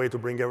have a way to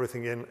bring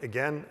everything in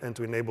again and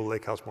to enable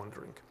Lakehouse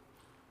Monitoring.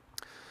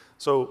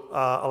 So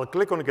I'll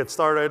click on Get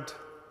Started.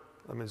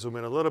 Let me zoom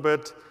in a little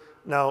bit.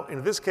 Now,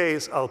 in this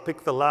case, I'll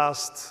pick the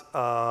last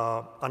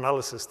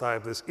analysis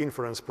type, this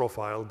inference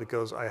profile,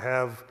 because I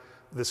have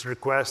these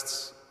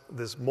requests,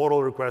 these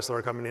model requests that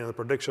are coming in the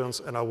predictions,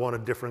 and I want a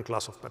different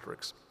class of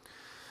metrics.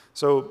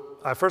 So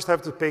I first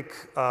have to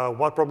pick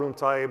what problem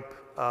type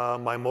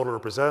my model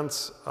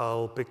represents.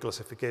 I'll pick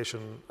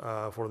classification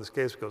for this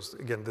case, because,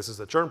 again, this is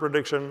a churn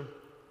prediction.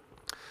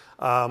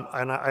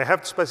 And I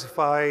have to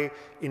specify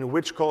in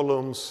which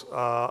columns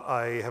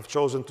I have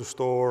chosen to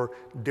store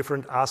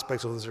different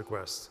aspects of this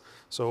request.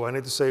 So I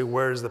need to say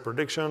where is the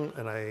prediction,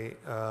 and I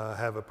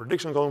have a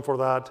prediction column for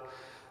that.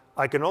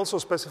 I can also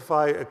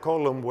specify a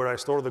column where I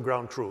store the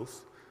ground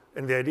truth.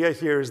 And the idea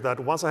here is that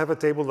once I have a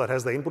table that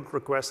has the input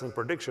requests and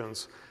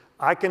predictions,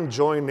 I can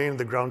join in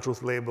the ground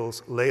truth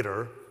labels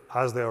later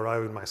as they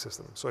arrive in my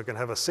system. So I can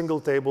have a single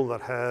table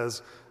that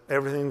has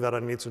everything that I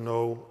need to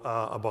know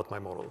about my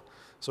model.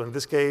 So in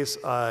this case,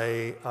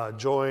 I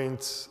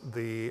joined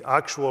the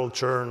actual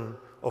churn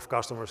of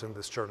customers in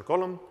this churn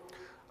column.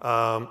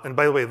 And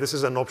by the way, this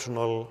is an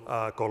optional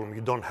column.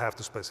 You don't have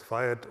to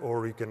specify it,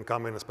 or you can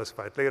come in and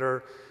specify it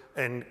later.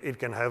 And it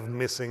can have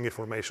missing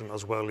information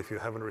as well if you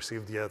haven't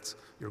received yet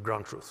your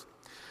ground truth.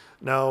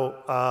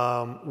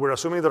 Now, we're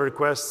assuming the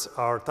requests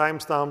are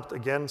timestamped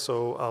again,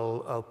 so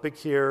I'll pick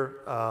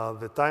here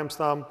the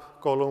timestamp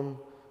column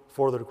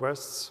for the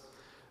requests.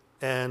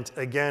 And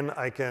again,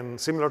 I can,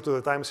 similar to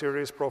the time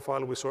series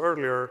profile we saw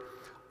earlier,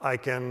 I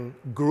can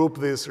group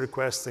these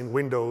requests in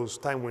windows,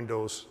 time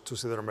windows, to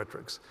see their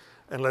metrics.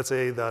 And let's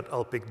say that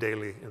I'll pick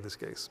daily in this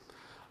case.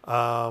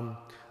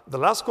 The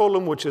last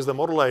column, which is the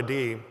model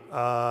ID,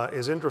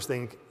 is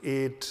interesting.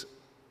 It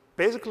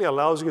basically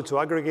allows you to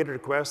aggregate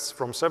requests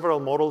from several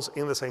models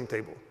in the same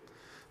table.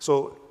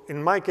 So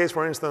in my case,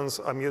 for instance,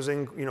 I'm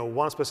using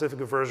one specific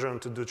version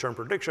to do churn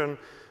prediction.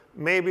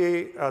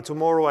 Maybe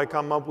tomorrow I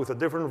come up with a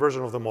different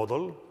version of the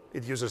model.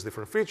 It uses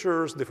different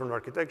features, different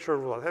architecture,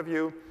 what have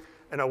you.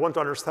 And I want to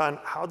understand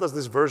how does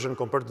this version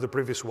compare to the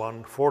previous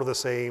one for the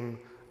same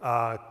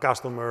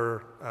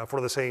customer,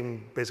 for the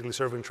same basically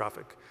serving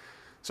traffic.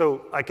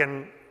 So I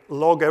can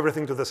log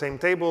everything to the same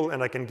table,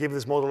 and I can give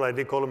this model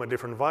ID column a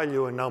different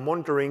value, and now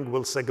monitoring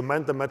will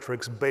segment the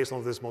metrics based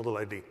on this model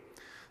ID.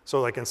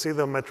 So I can see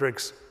the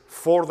metrics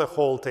for the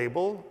whole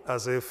table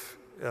as if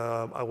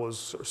I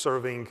was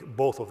serving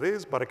both of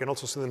these, but I can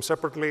also see them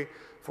separately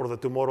for the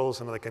two models,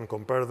 and I can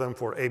compare them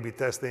for A/B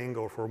testing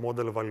or for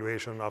model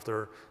evaluation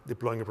after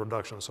deploying in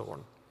production and so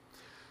on.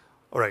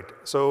 All right,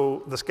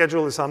 so the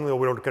schedule is something that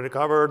we already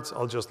covered.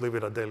 I'll just leave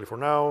it at daily for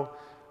now.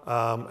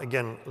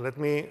 Again, let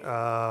me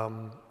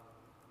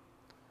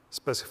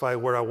specify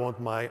where I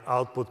want my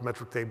output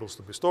metric tables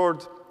to be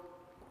stored.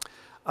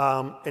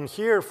 And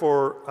here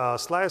for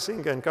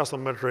slicing and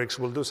custom metrics,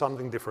 we'll do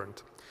something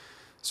different.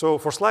 So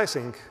for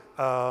slicing,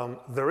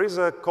 there is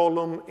a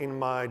column in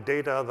my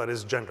data that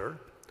is gender.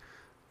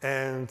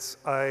 And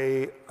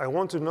I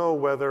want to know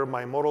whether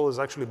my model is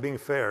actually being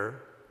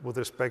fair with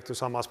respect to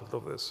some aspect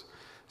of this.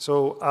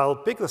 So I'll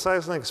pick the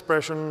slicing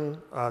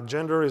expression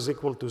gender is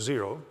equal to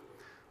 0,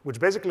 which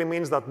basically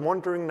means that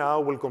monitoring now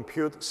will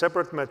compute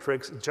separate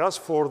metrics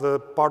just for the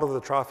part of the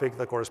traffic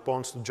that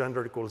corresponds to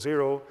gender equals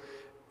 0,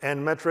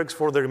 and metrics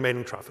for the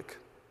remaining traffic,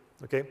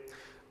 okay?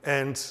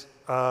 And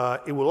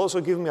it will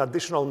also give me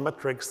additional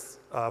metrics,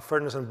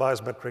 fairness and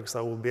bias metrics that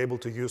I will be able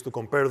to use to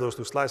compare those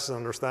two slices and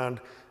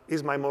understand,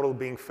 is my model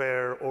being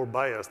fair or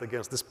biased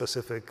against this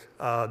specific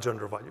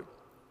gender value?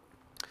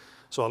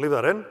 So I'll leave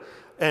that in.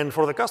 And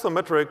for the custom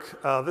metric,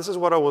 this is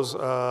what I was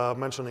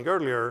mentioning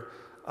earlier.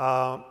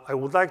 I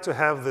would like to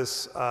have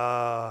this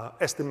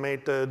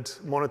estimated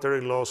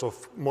monetary loss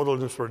of model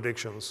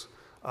predictions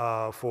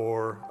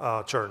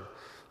for churn.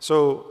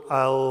 So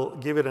I'll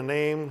give it a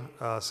name,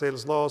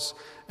 sales loss,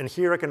 and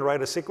here I can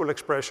write a SQL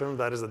expression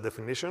that is the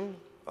definition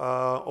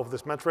of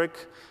this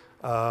metric.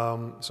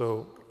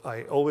 So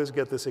I always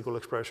get the SQL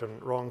expression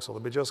wrong, so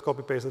let me just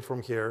copy paste it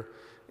from here.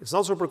 It's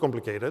not super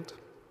complicated,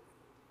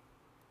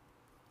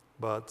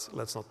 but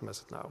let's not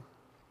mess it now.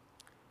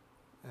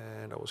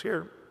 And I was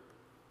here.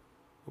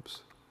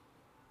 Oops.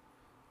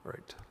 All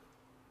right.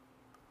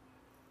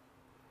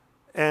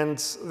 And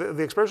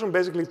the expression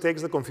basically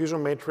takes the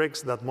confusion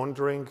matrix that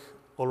monitoring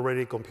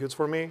already computes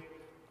for me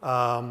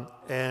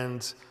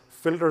and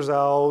filters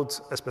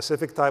out a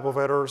specific type of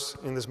errors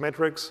in this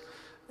matrix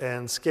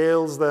and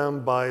scales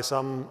them by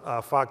some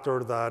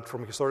factor that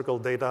from historical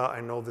data, I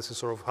know this is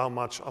sort of how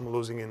much I'm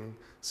losing in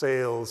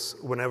sales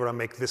whenever I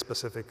make this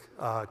specific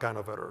kind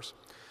of errors.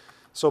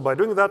 So by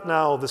doing that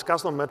now, this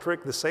custom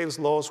metric, the sales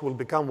loss, will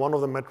become one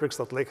of the metrics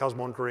that Lakehouse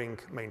Monitoring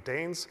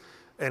maintains.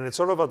 And it's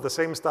sort of at the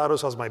same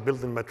status as my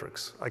built-in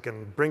metrics. I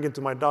can bring it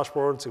to my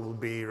dashboards, it will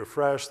be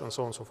refreshed, and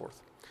so on and so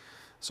forth.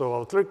 So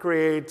I'll click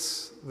create,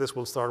 this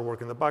will start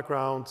working in the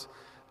background,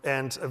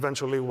 and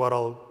eventually what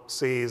I'll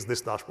see is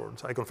this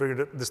dashboard. I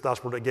configured this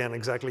dashboard again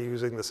exactly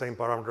using the same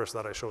parameters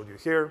that I showed you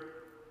here.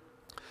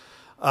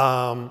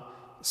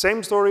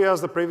 Same story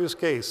as the previous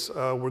case.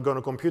 We're going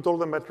to compute all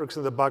the metrics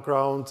in the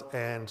background,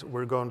 and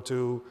we're going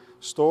to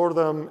store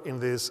them in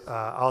these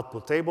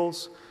output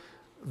tables.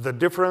 The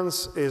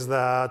difference is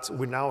that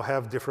we now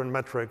have different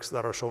metrics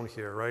that are shown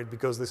here, right?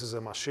 Because this is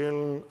a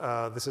machine,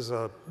 this is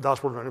a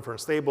dashboard and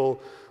inference table.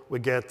 We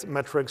get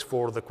metrics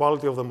for the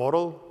quality of the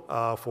model,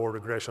 for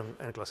regression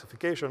and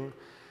classification.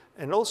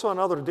 And also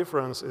another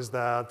difference is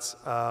that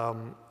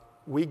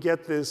we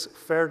get these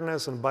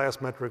fairness and bias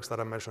metrics that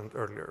I mentioned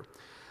earlier.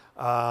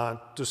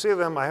 To see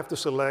them, I have to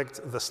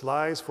select the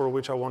slice for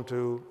which I want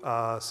to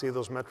see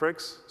those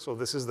metrics. So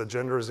this is the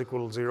gender is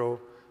equal to 0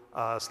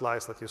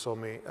 slice that you saw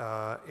me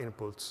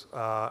input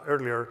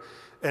earlier.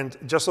 And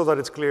just so that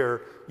it's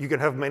clear, you can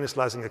have many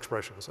slicing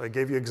expressions. I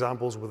gave you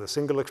examples with a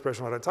single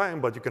expression at a time,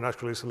 but you can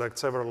actually select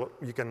several,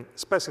 you can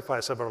specify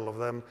several of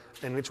them,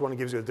 and each one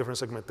gives you a different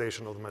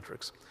segmentation of the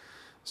metrics.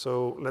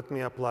 So let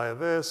me apply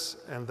this,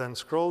 and then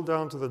scroll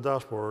down to the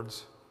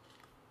dashboards.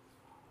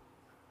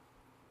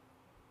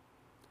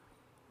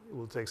 It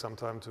will take some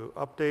time to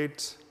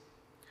update.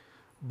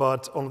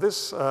 But on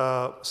this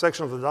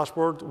section of the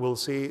dashboard, we'll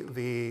see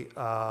the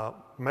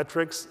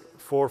metrics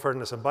for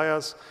fairness and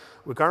bias.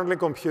 We currently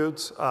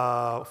compute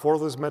 4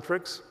 of these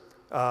metrics.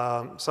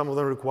 Some of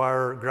them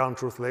require ground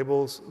truth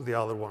labels. The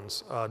other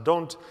ones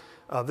don't.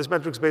 These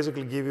metrics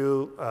basically give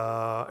you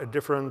a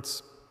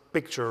different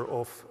picture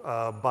of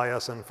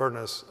bias and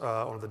fairness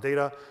on the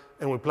data,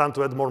 and we plan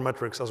to add more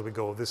metrics as we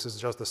go. This is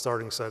just the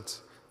starting set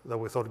that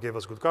we thought gave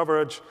us good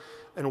coverage.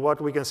 And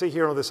what we can see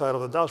here on the side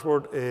of the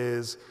dashboard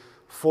is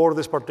for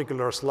this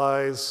particular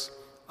slice,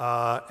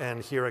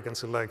 and here I can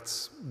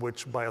select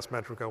which bias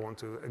metric I want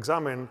to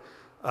examine,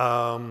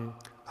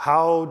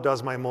 how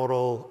does my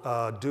model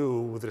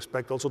do with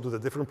respect also to the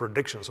different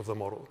predictions of the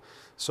model.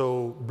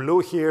 So blue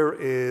here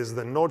is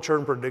the no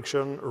churn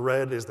prediction,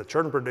 red is the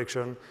churn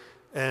prediction,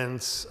 and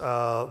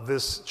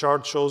this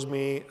chart shows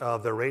me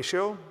the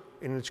ratio,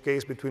 in each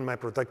case, between my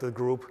protected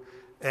group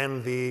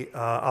and the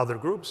other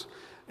groups.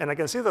 And I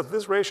can see that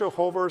this ratio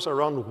hovers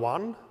around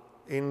 1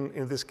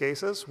 in these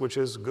cases, which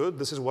is good.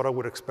 This is what I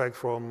would expect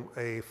from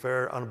a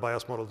fair,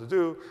 unbiased model to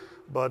do.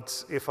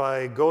 But if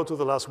I go to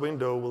the last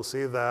window, we'll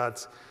see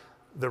that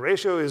the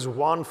ratio is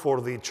 1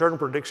 for the churn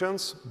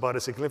predictions, but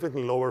it's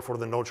significantly lower for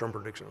the no churn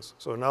predictions.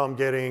 So now I'm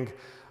getting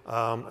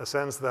a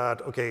sense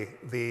that, OK,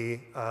 the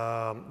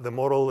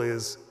model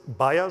is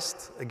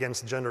biased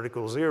against gender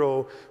equals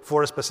 0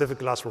 for a specific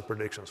class for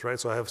predictions, right?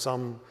 So I have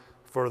some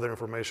further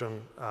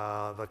information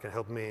that can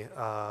help me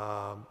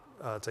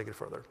take it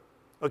further.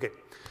 OK,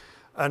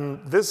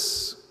 and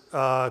this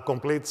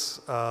completes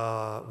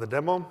the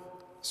demo.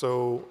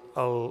 So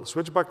I'll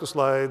switch back to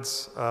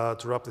slides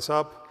to wrap this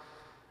up.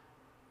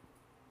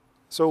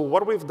 So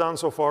what we've done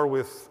so far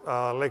with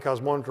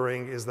Lakehouse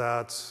Monitoring is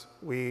that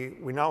we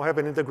now have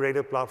an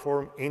integrated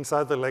platform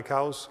inside the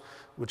Lakehouse,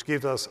 which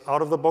gives us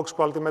out-of-the-box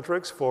quality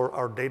metrics for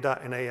our data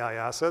and AI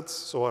assets,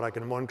 so that I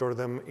can monitor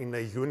them in a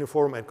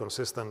uniform and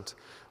consistent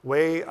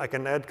way. I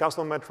can add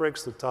custom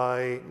metrics to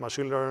tie my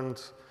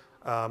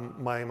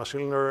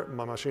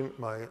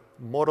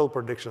model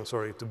prediction,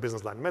 to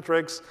business line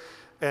metrics,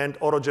 and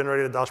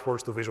auto-generated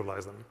dashboards to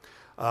visualize them.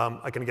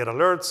 I can get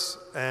alerts,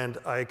 and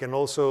I can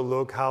also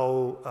look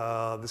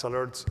how these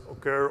alerts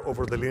occur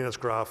over the lineage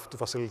graph to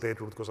facilitate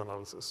root cause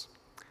analysis.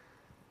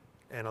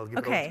 And I'll give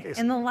it over to Casey.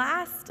 In the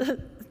last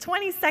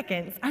 20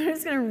 seconds, I'm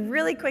just going to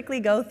really quickly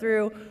go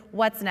through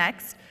what's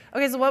next.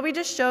 OK, so what we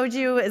just showed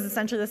you is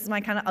essentially, this is my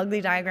kind of ugly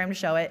diagram to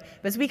show it.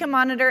 But we can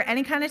monitor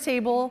any kind of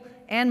table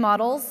and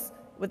models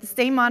with the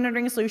same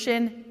monitoring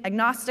solution,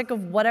 agnostic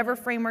of whatever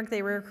framework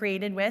they were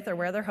created with or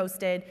where they're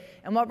hosted.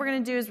 And what we're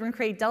going to do is we're going to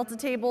create delta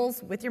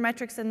tables with your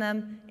metrics in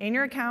them in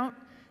your account.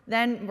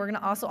 Then we're going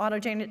to also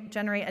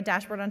auto-generate a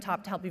dashboard on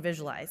top to help you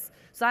visualize.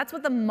 So that's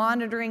what the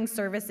monitoring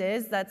service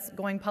is. That's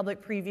going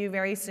public preview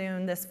very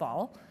soon this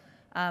fall,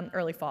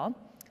 early fall.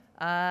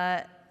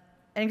 And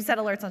you can set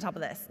alerts on top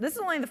of this. This is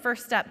only the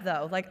first step,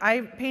 though. Like,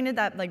 I painted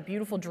that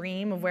beautiful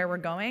dream of where we're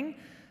going.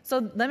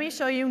 So let me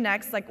show you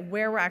next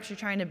where we're actually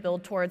trying to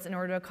build towards in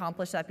order to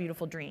accomplish that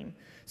beautiful dream.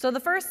 So the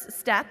first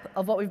step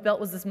of what we've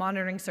built was this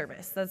monitoring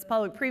service. That's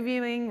public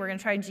previewing. We're going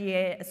to try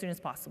GA it as soon as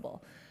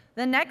possible.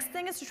 The next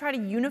thing is to try to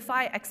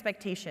unify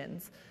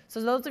expectations.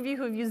 So those of you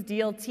who have used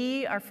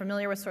DLT are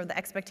familiar with sort of the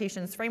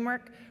expectations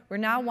framework. We're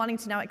now wanting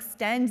to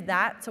extend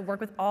that to work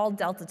with all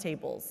delta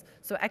tables.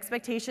 So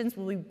expectations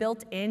will be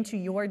built into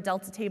your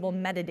delta table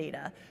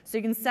metadata. So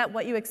you can set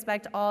what you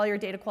expect all your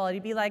data quality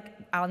to be like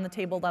on the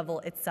table level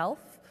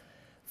itself.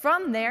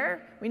 From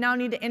there, we now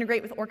need to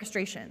integrate with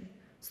orchestration.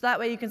 So that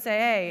way you can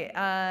say,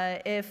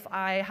 hey, if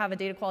I have a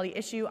data quality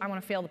issue, I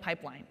want to fail the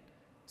pipeline.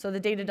 So the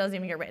data doesn't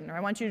even get written, or I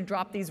want you to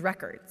drop these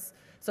records.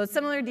 So it's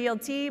similar to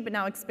DLT, but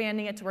now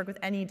expanding it to work with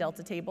any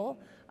delta table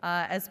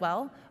as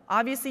well.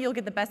 Obviously, you'll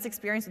get the best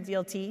experience with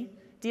DLT.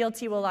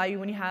 DLT will allow you,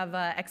 when you have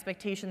an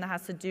expectation that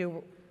has to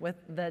do with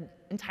the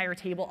entire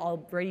table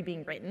already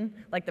being written,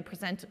 like the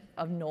percent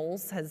of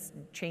nulls has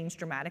changed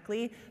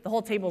dramatically. The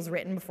whole table is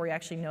written before you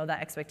actually know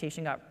that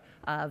expectation got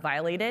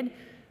violated.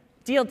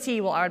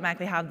 DLT will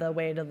automatically have the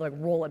way to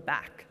roll it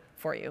back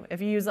for you. If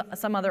you use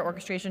some other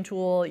orchestration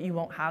tool, you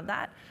won't have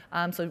that.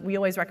 So we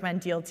always recommend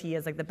DLT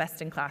as the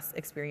best-in-class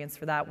experience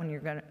for that when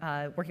you're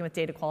working with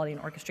data quality and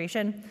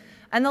orchestration.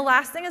 And the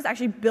last thing is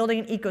actually building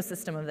an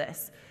ecosystem of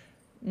this.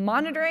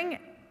 Monitoring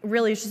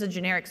really is just a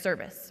generic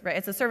service, right?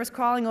 It's a service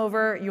crawling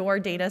over your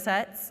data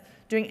sets,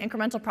 doing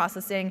incremental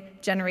processing,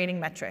 generating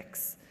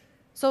metrics.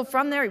 So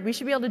from there, we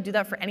should be able to do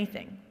that for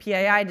anything: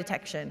 PII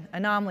detection,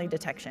 anomaly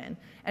detection.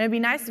 And it'd be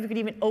nice if we could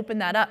even open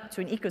that up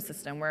to an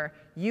ecosystem where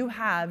you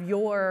have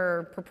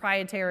your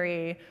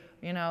proprietary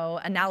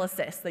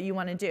analysis that you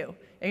want to do.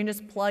 And you can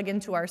just plug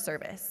into our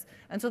service.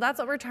 And so that's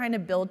what we're trying to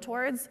build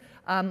towards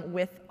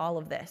with all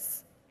of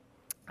this.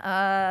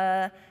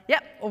 Well,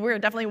 we're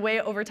definitely way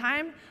over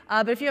time.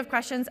 But if you have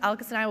questions,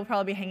 Alcus and I will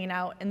probably be hanging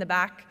out in the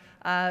back.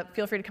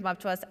 Feel free to come up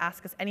to us,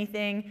 ask us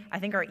anything. I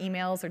think our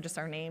emails are just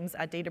our names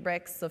at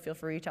Databricks, so feel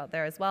free to reach out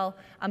there as well.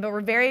 But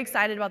we're very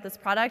excited about this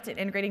product and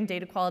integrating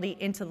data quality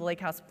into the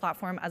Lakehouse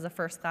platform as a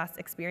first-class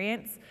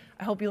experience.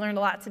 I hope you learned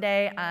a lot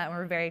today, and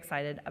we're very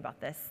excited about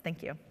this.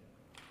 Thank you.